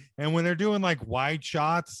great, and when they're doing like wide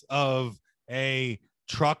shots of a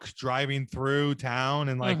truck driving through town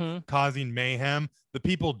and like causing mayhem, the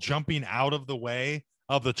people jumping out of the way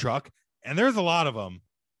of the truck, and there's a lot of them,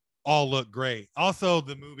 all look great. Also,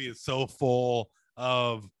 the movie is so full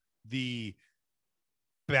of the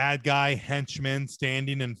bad guy henchmen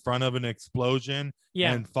standing in front of an explosion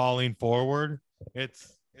and falling forward.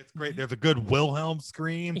 It's great. There's a good Wilhelm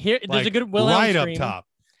scream. There's a good Wilhelm scream up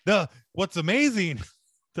top. What's amazing,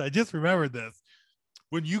 I just remembered this.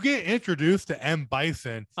 When you get introduced to M.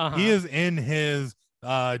 Bison, he is in his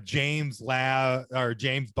James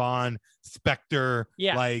Bond Spectre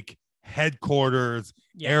like headquarters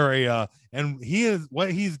area, and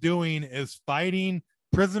what he's doing is fighting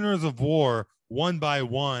prisoners of war one by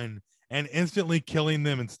one and instantly killing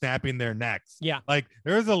them and snapping their necks. Like,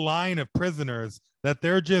 there's a line of prisoners that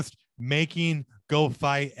they're just making go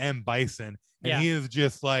fight M. Bison, and he is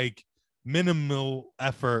just like minimal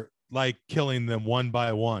effort, like killing them one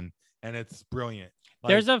by one, and it's brilliant.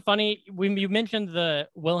 Like, there's a funny, when you mentioned the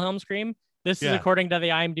Wilhelm scream, this is according to the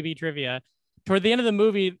IMDb trivia. Toward the end of the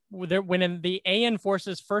movie, when the AN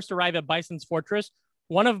forces first arrive at Bison's fortress,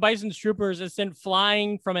 one of Bison's troopers is sent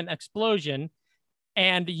flying from an explosion,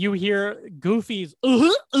 and you hear Goofy's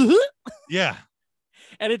yeah,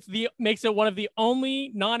 and makes it one of the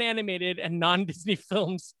only non-animated and non-Disney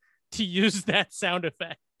films to use that sound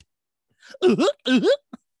effect.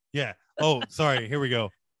 Yeah. Oh, sorry. Here we go.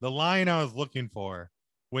 The line I was looking for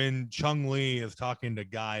when Chun-Li is talking to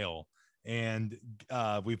Guile, and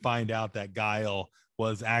we find out that Guile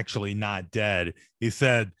was actually not dead. He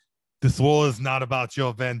said, "This war is not about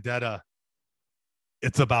your vendetta.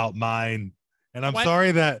 It's about mine." And I'm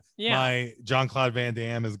sorry that my Jean-Claude Van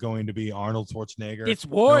Damme is going to be Arnold Schwarzenegger. This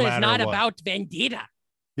war is not about vendetta.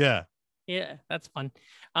 Yeah. Yeah, that's fun.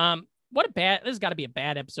 This has got to be a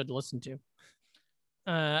bad episode to listen to.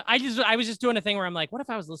 I was just doing a thing where I'm like, what if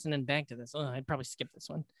I was listening back to this? Oh, I'd probably skip this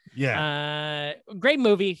one. Yeah. Great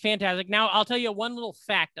movie. Fantastic. Now I'll tell you one little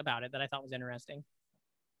fact about it that I thought was interesting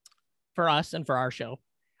for us and for our show.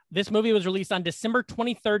 This movie was released on December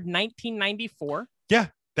 23rd, 1994. Yeah.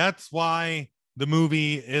 That's why the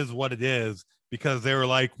movie is what it is, because they were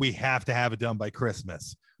like, we have to have it done by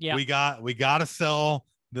Christmas. Yeah. We got to sell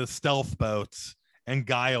the stealth boats and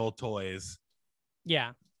Guile toys.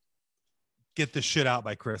 Yeah. Get the shit out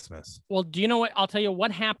by Christmas. Well, do you know what? I'll tell you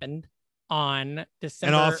what happened on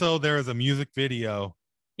December. And also there is a music video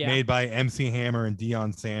made by MC Hammer and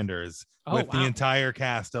Deion Sanders with the entire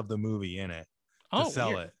cast of the movie in it to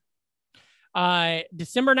sell it.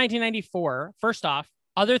 December 1994. First off,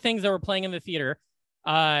 other things that were playing in the theater.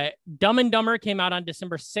 Dumb and Dumber came out on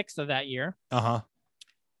December 6th of that year.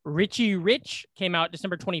 Richie Rich came out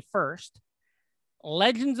December 21st.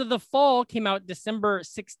 Legends of the Fall came out December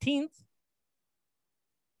 16th.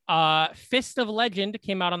 Fist of Legend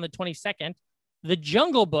came out on the 22nd. The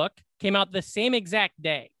Jungle Book came out the same exact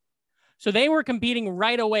day. So they were competing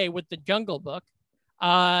right away with The Jungle Book.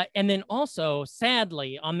 And then also,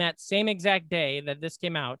 sadly, on that same exact day that this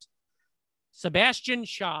came out, Sebastian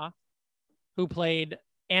Shaw, who played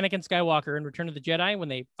Anakin Skywalker in Return of the Jedi when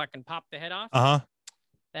they fucking popped the head off,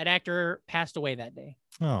 that actor passed away that day.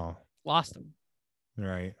 Oh. Lost him.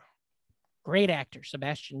 Right. Great actor,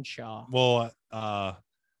 Sebastian Shaw. Well, I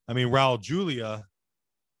mean, Raul Julia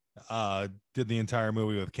did the entire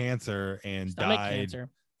movie with cancer and died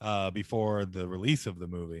before the release of the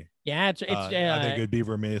movie. Yeah, it's I think it would be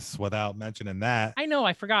remiss without mentioning that. I know,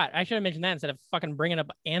 I forgot. I should have mentioned that instead of fucking bringing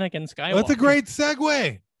up Anakin Skywalker. That's a great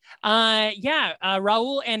segue.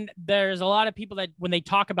 Raul, and there's a lot of people that when they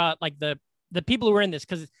talk about like the people who were in this,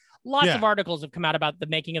 because lots of articles have come out about the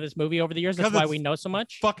making of this movie over the years. That's why we know so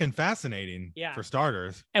much. Fucking fascinating, for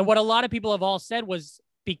starters. And what a lot of people have all said was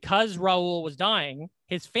because Raul was dying,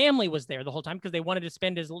 his family was there the whole time because they wanted to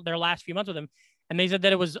spend their last few months with him. And they said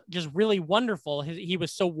that it was just really wonderful. He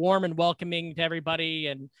was so warm and welcoming to everybody.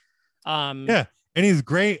 And and he's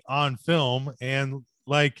great on film. And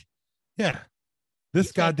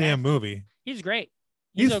this goddamn movie. He's great.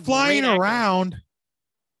 He's flying around.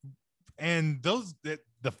 And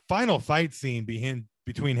the final fight scene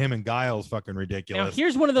between him and Guile is fucking ridiculous. Now,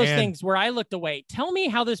 here's one of those things where I looked away. Tell me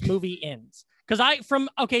how this movie ends. Because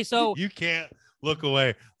so you can't look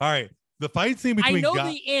away. All right. The fight scene between I know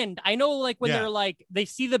the end. I know like when they're like they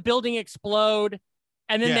see the building explode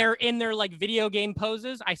and then they're in their like video game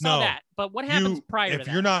poses. I saw that. But what happens prior to that?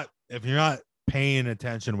 If you're not paying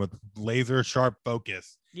attention with laser sharp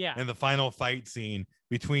focus in the final fight scene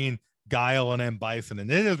between Guile and M. Bison,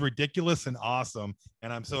 and it is ridiculous and awesome,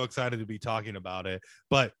 and I'm so excited to be talking about it.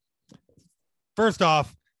 But first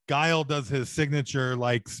off, Guile does his signature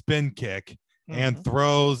like spin kick and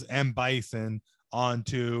throws M. Bison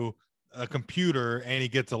onto a computer, and he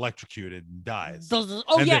gets electrocuted and dies.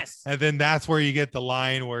 And then that's where you get the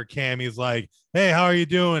line where Cammy's like, "Hey, how are you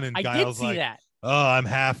doing?" And Guile's like, "Oh, I'm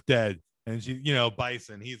half dead." And she,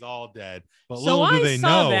 Bison, he's all dead. But little do they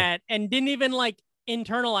know that and didn't even like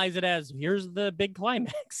internalize it as here's the big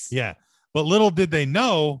climax. Yeah, but little did they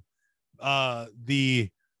know, the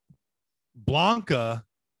Blanca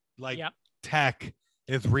tech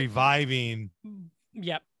is reviving.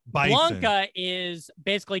 Bison. Blanca is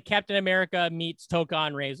basically Captain America meets Toka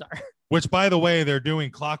and Razor. Which, by the way, they're doing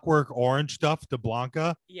Clockwork Orange stuff to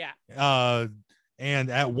Blanca. Yeah. And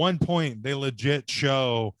at one point, they legit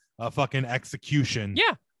show a fucking execution.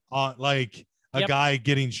 Yeah. On like a guy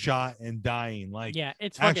getting shot and dying. Like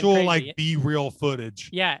it's actual crazy. like B-real footage.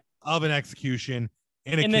 Yeah. Of an execution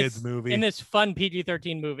in a kid's movie. In this fun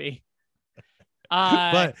PG-13 movie.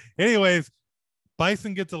 But anyways,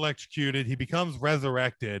 Bison gets electrocuted. He becomes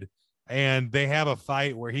resurrected, and they have a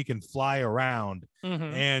fight where he can fly around.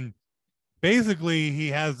 And basically, he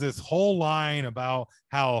has this whole line about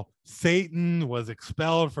how Satan was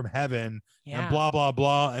expelled from heaven and blah, blah,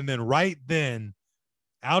 blah. And then right then,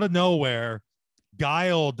 out of nowhere,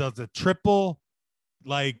 Guile does a triple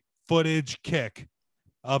like footage kick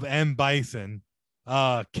of M. Bison,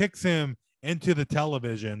 kicks him into the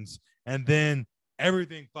televisions, and then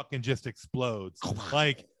everything fucking just explodes.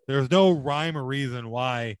 Like there's no rhyme or reason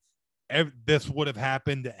why this would have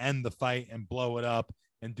happened to end the fight and blow it up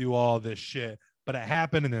and do all this shit. But it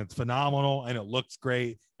happened, and it's phenomenal, and it looks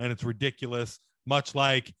great, and it's ridiculous, much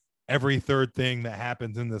like every third thing that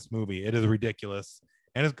happens in this movie. It is ridiculous,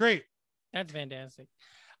 and it's great. That's fantastic.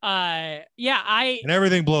 And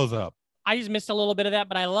everything blows up. I just missed a little bit of that,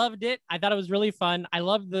 but I loved it. I thought it was really fun.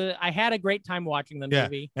 I had a great time watching the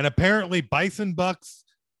movie. And apparently Bison Bucks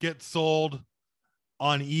get sold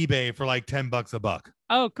on eBay for like $10 a buck.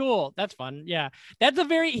 Oh, cool. That's fun. Yeah. That's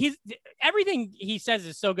everything he says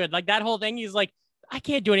is so good. Like that whole thing. He's like, I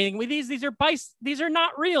can't do anything with these. These are bison. These are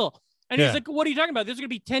not real. And he's like, what are you talking about? This is going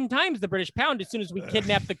to be 10 times the British pound as soon as we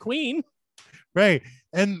kidnap the queen. Right.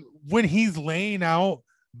 And when he's laying out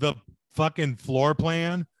the fucking floor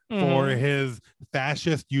plan for his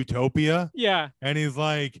fascist utopia. Yeah. And he's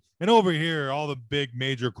like, and over here, all the big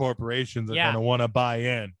major corporations are going to want to buy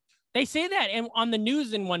in. They say that. And on the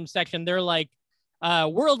news in one section, they're like,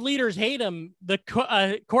 world leaders hate him. The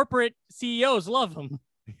corporate CEOs love him.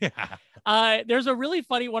 Yeah. There's a really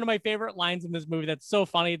funny, one of my favorite lines in this movie that's so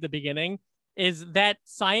funny at the beginning is that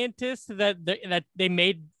scientist that they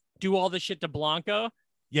made do all the shit to Blanco.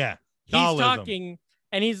 Yeah. He's talking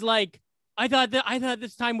and he's like, I thought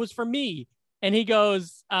this time was for me. And he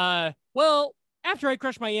goes, well, after I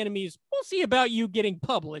crush my enemies, we'll see about you getting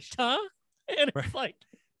published, huh? And it's like,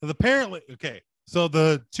 apparently, okay. So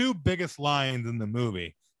the two biggest lines in the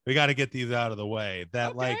movie, we got to get these out of the way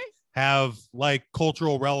that like have like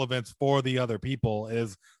cultural relevance for the other people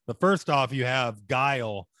is the first off, you have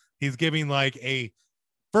Guile. He's giving like the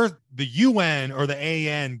UN or the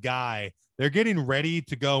AN guy. They're getting ready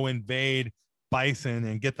to go invade Bison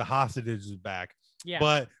and get the hostages back. Yeah.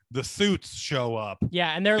 But the suits show up.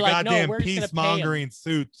 Yeah, and they're like, goddamn no, we're peace-mongering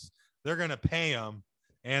suits. They're gonna pay them,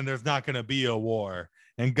 and there's not gonna be a war.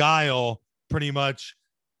 And Guile pretty much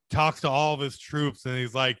talks to all of his troops, and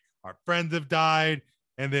he's like, "Our friends have died."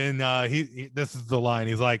 And then this is the line.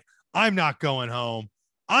 He's like, "I'm not going home.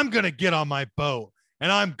 I'm gonna get on my boat, and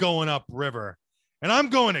I'm going upriver, and I'm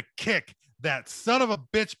going to kick that son of a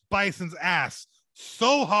bitch Bison's ass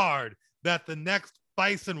so hard that the next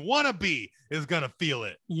Bison wannabe is going to feel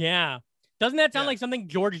it." Yeah. Doesn't that sound like something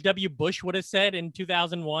George W. Bush would have said in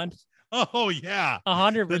 2001? Oh, yeah.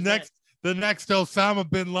 100%. The next Osama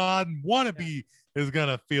bin Laden wannabe is going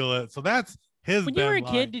to feel it. So that's his When you were a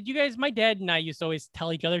kid, did you guys, my dad and I used to always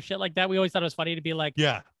tell each other shit like that. We always thought it was funny to be like,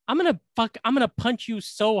 I'm going to punch you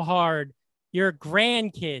so hard. Your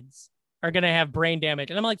grandkids are going to have brain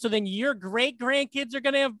damage. And I'm like, so then your great grandkids are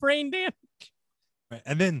going to have brain damage. Right.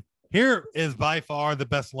 And then here is by far the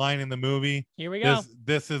best line in the movie. Here we go.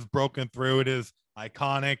 This is broken through. It is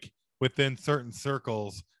iconic within certain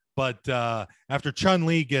circles. But after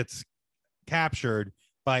Chun-Li gets captured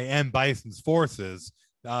by M. Bison's forces,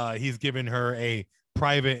 he's given her a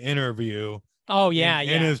private interview. Oh, yeah.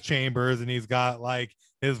 In his chambers. And he's got like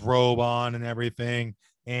his robe on and everything.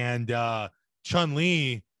 And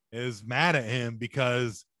Chun-Li is mad at him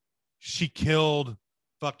because she killed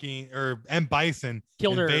M. Bison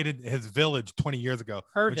invaded his village 20 years ago.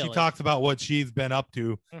 She talks about what she's been up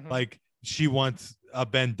to, like she wants a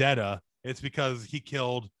vendetta. It's because he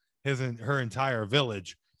killed her entire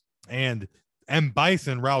village. And M.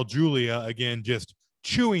 Bison, Raul Julia, again, just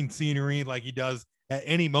chewing scenery like he does at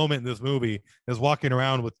any moment in this movie, is walking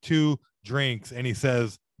around with 2 drinks. And he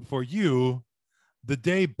says, "For you, the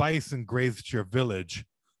day Bison grazed your village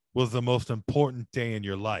was the most important day in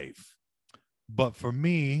your life. But for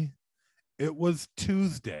me, it was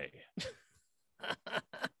Tuesday."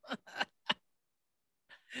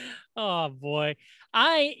 Oh boy.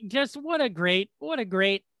 What a great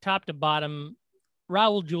top to bottom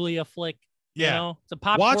Raul Julia flick. Yeah. You know, it's a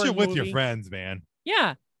popcorn Watch it with movie. your friends, man.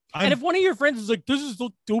 Yeah. And if one of your friends is like, "This is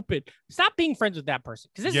so stupid," stop being friends with that person.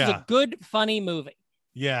 Because this is a good, funny movie.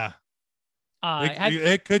 Yeah.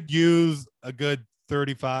 It could use a good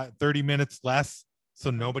 30 minutes less, so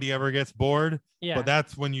nobody ever gets bored. Yeah. But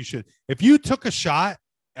that's when you should. If you took a shot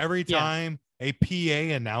every time a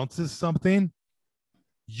PA announces something,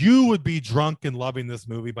 you would be drunk and loving this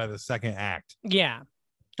movie by the second act. Yeah,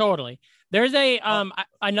 totally. There's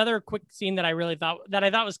another quick scene that I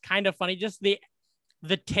thought was kind of funny. Just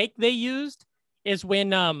the take they used is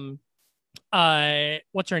when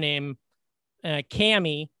what's her name?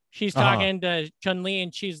 Cammy. She's talking to Chun-Li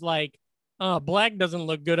and she's like, "Oh, black doesn't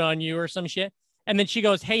look good on you," or some shit. And then she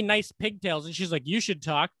goes, "Hey, nice pigtails." And she's like, "You should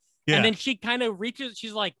talk." Yeah. And then she kind of reaches,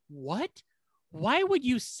 she's like, "What? Why would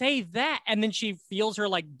you say that?" And then she feels her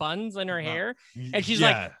like buns in her hair. And she's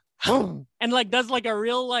like, and like does like a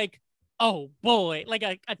real like, oh boy, like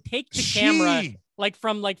a take to camera, like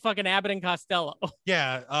from like fucking Abbott and Costello.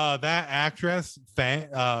 Yeah. That actress,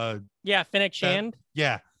 Fennec Shand.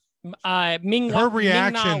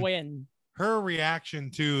 Ming-Na Wen. her reaction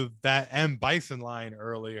to that M. Bison line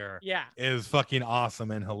earlier is fucking awesome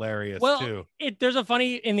and hilarious too. There's a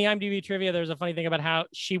funny, in the IMDb trivia, there's a funny thing about how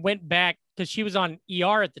she went back because she was on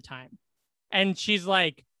ER at the time. And she's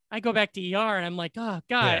like, I go back to ER and I'm like, oh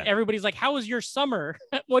God, everybody's like, how was your summer?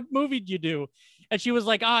 What movie did you do? And she was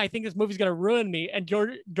like, I think this movie's going to ruin me. And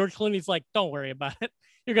George Clooney's like, don't worry about it.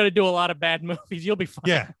 You're going to do a lot of bad movies. You'll be fine.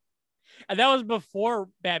 Yeah. And that was before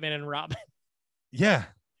Batman and Robin. Yeah.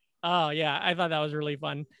 Oh, yeah. I thought that was really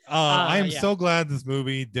fun. I am so glad this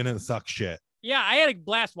movie didn't suck shit. Yeah, I had a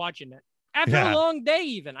blast watching it. After a long day,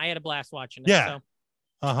 even, I had a blast watching it. Yeah. So.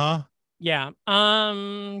 Uh-huh. Yeah.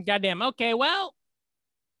 Goddamn. Okay, well.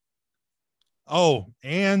 Oh,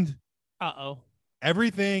 and uh-oh.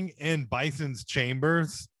 Everything in Bison's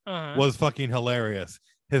chambers was fucking hilarious.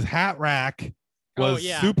 His hat rack was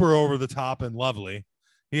super over the top and lovely.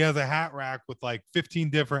 He has a hat rack with like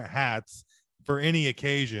 15 different hats for any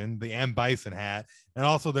occasion, the M. Bison hat. And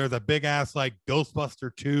also there's a big ass like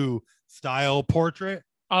Ghostbuster 2 style portrait.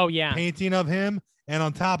 Oh, yeah. Painting of him. And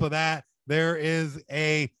on top of that, there is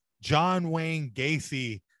a John Wayne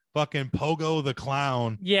Gacy fucking Pogo the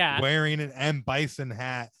Clown wearing an M. Bison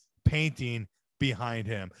hat painting behind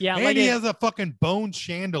him. Yeah. And he has a fucking bone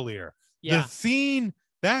chandelier. Yeah.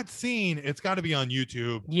 That scene, it's got to be on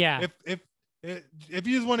YouTube. Yeah. If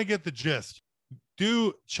you just want to get the gist,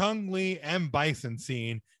 do Chung Lee M. Bison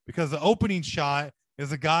scene, because the opening shot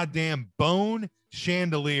is a goddamn bone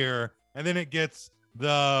chandelier, and then it gets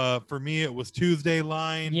for me it was Tuesday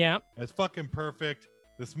line. Yeah. It's fucking perfect.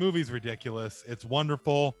 This movie's ridiculous. It's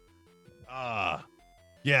wonderful.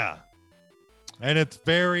 Yeah. And it's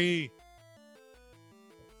very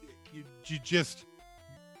you just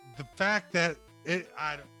the fact that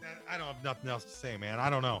I don't have nothing else to say, man.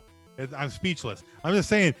 I don't know. I'm speechless. I'm just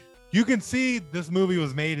saying, you can see this movie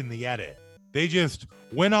was made in the edit. They just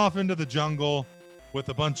went off into the jungle with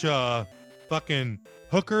a bunch of fucking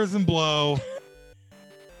hookers and blow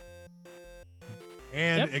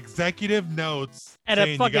and executive notes and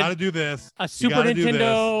saying, you got to do this. A Super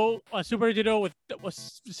Nintendo with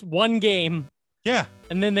one game. Yeah.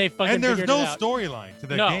 And then they fucking and there's no storyline to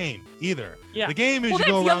the game either. Yeah. The game is you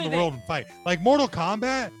go around the world and fight. Like Mortal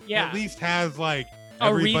Kombat at least has like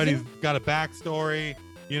everybody's got a backstory,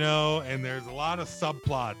 you know, and there's a lot of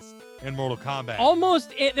subplots in Mortal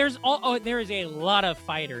Kombat. There is a lot of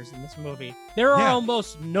fighters in this movie. There are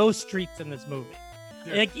almost no streets in this movie.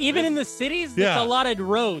 Like even in the cities, there's a lot of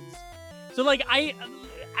roads. So like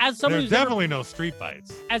as somebody there's definitely no street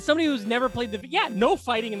fights. As somebody who's never played no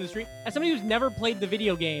fighting in the street. As somebody who's never played the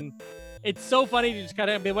video game, it's so funny to just kind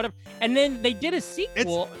of be whatever. And then they did a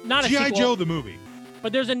sequel, not a sequel. G.I. Joe the movie.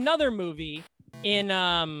 But there's another movie in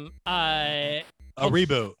a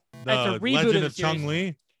reboot. The Legend of Chung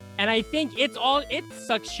Lee. And I think it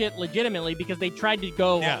sucks shit legitimately because they tried to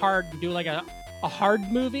go hard and do like a hard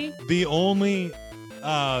movie. The only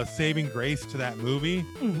saving grace to that movie,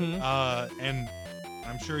 and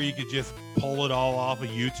I'm sure you could just pull it all off of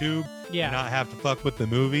YouTube and not have to fuck with the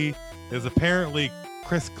movie, is apparently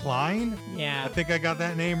Chris Klein. Yeah. I think I got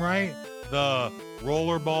that name right. The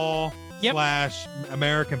rollerball /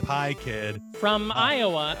 American Pie kid. From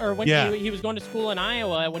Iowa, or when he was going to school in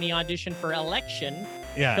Iowa when he auditioned for Election.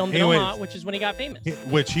 Yeah. Filmed in Omaha, which is when he got famous.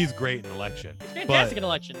 Which he's great in Election. He's fantastic in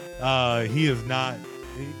Election. He is not...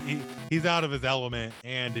 He's out of his element,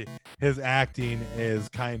 and his acting is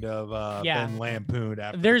kind of been lampooned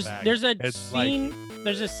after there's a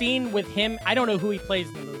scene with him. I don't know who he plays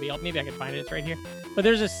in the movie. Maybe I can find it. It's right here. But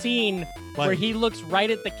there's a scene where he looks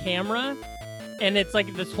right at the camera, and it's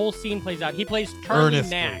like this whole scene plays out. He plays Charlie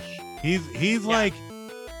Nash. He's like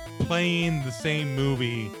playing the same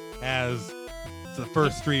movie as the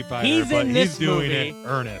first Street Fighter, he's doing it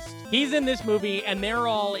earnest. He's in this movie, and they're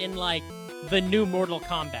all in like the new Mortal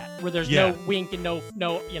Kombat, where there's no wink and no,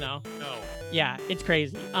 you know. No. Yeah, it's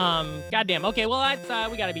crazy. Goddamn. Okay, well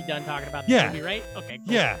that's we got to be done talking about this movie, right? Okay.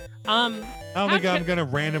 Cool. Yeah. I don't think I'm gonna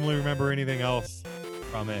randomly remember anything else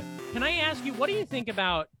from it. Can I ask you, what do you think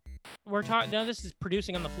about? We're talking now. This is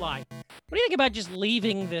producing on the fly. What do you think about just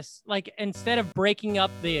leaving this, like, instead of breaking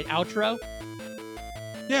up the outro?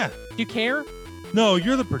 Yeah. Do you care? No,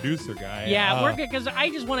 you're the producer guy. Yeah, we're good because I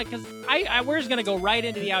just want to. Because we're just gonna go right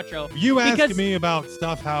into the outro. You asked me about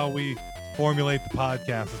stuff, how we formulate the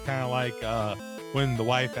podcast. It's kind of like when the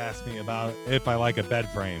wife asked me about if I like a bed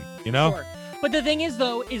frame. You know. Sure. But the thing is,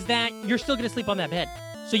 though, is that you're still gonna sleep on that bed,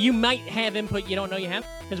 so you might have input you don't know you have.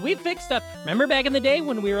 Because we fixed stuff. Remember back in the day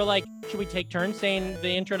when we were like, should we take turns saying the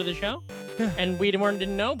intro to the show? Yeah. And we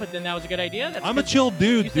didn't know, but then that was a good idea. I'm a chill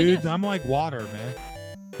dude. Yes. I'm like water, man.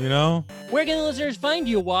 You know? Where can the listeners find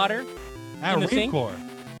you, Water? At Reef Corps.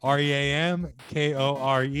 REAMKORE.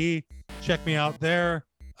 Check me out there.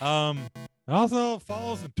 And also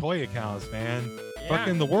follow some toy accounts, man. Yeah.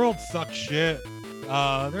 Fucking the world sucks shit.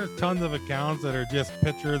 There's tons of accounts that are just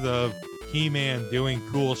pictures of He-Man doing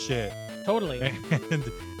cool shit. Totally. And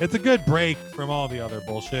it's a good break from all the other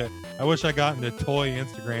bullshit. I wish I got into toy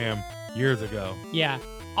Instagram years ago. Yeah.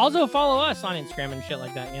 Also follow us on Instagram and shit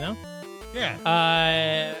like that, you know?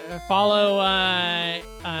 Yeah. Follow at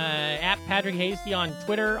Patrick Hasty on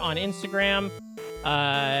Twitter, on Instagram.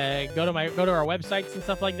 Go to our websites and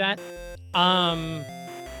stuff like that.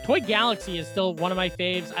 Toy Galaxy is still one of my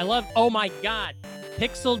faves. I love, oh my God,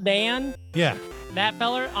 Pixel Dan. Yeah. That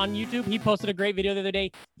fella on YouTube, he posted a great video the other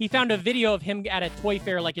day. He found a video of him at a toy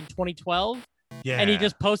fair like in 2012. Yeah. And he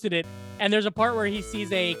just posted it. And there's a part where he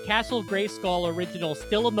sees a Castle Grayskull original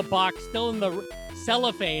still in the box, still in the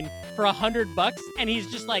cellophane for $100. And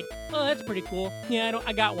he's just like, oh, that's pretty cool. Yeah,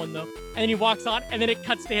 I got one though. And then he walks on and then it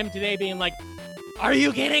cuts to him today being like, are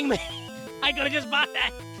you kidding me? I could have just bought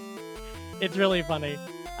that. It's really funny.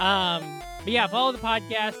 But yeah, follow the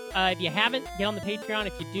podcast. If you haven't, get on the Patreon.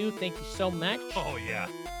 If you do, thank you so much. Oh yeah,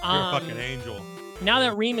 you're a fucking angel. Now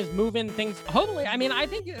that Reem is moving things, hopefully, I mean, I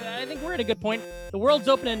think we're at a good point. The world's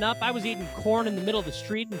opening up. I was eating corn in the middle of the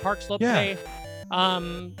street in Park Slope today.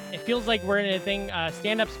 It feels like we're in a thing.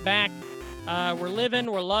 Stand-up's back. We're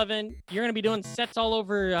living, we're loving. You're gonna be doing sets all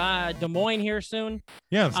over Des Moines here soon.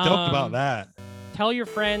 Yeah, I'm stoked about that. Tell your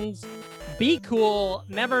friends. Be cool,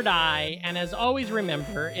 never die, and as always,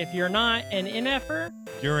 remember, if you're not an NFer,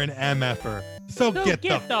 you're an MFer. So get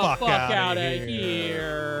the fuck out of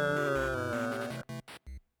here.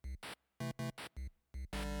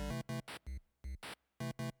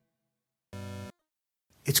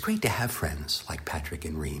 It's great to have friends like Patrick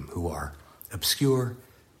and Reem who are obscure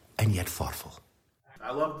and yet thoughtful.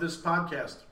 I love this podcast.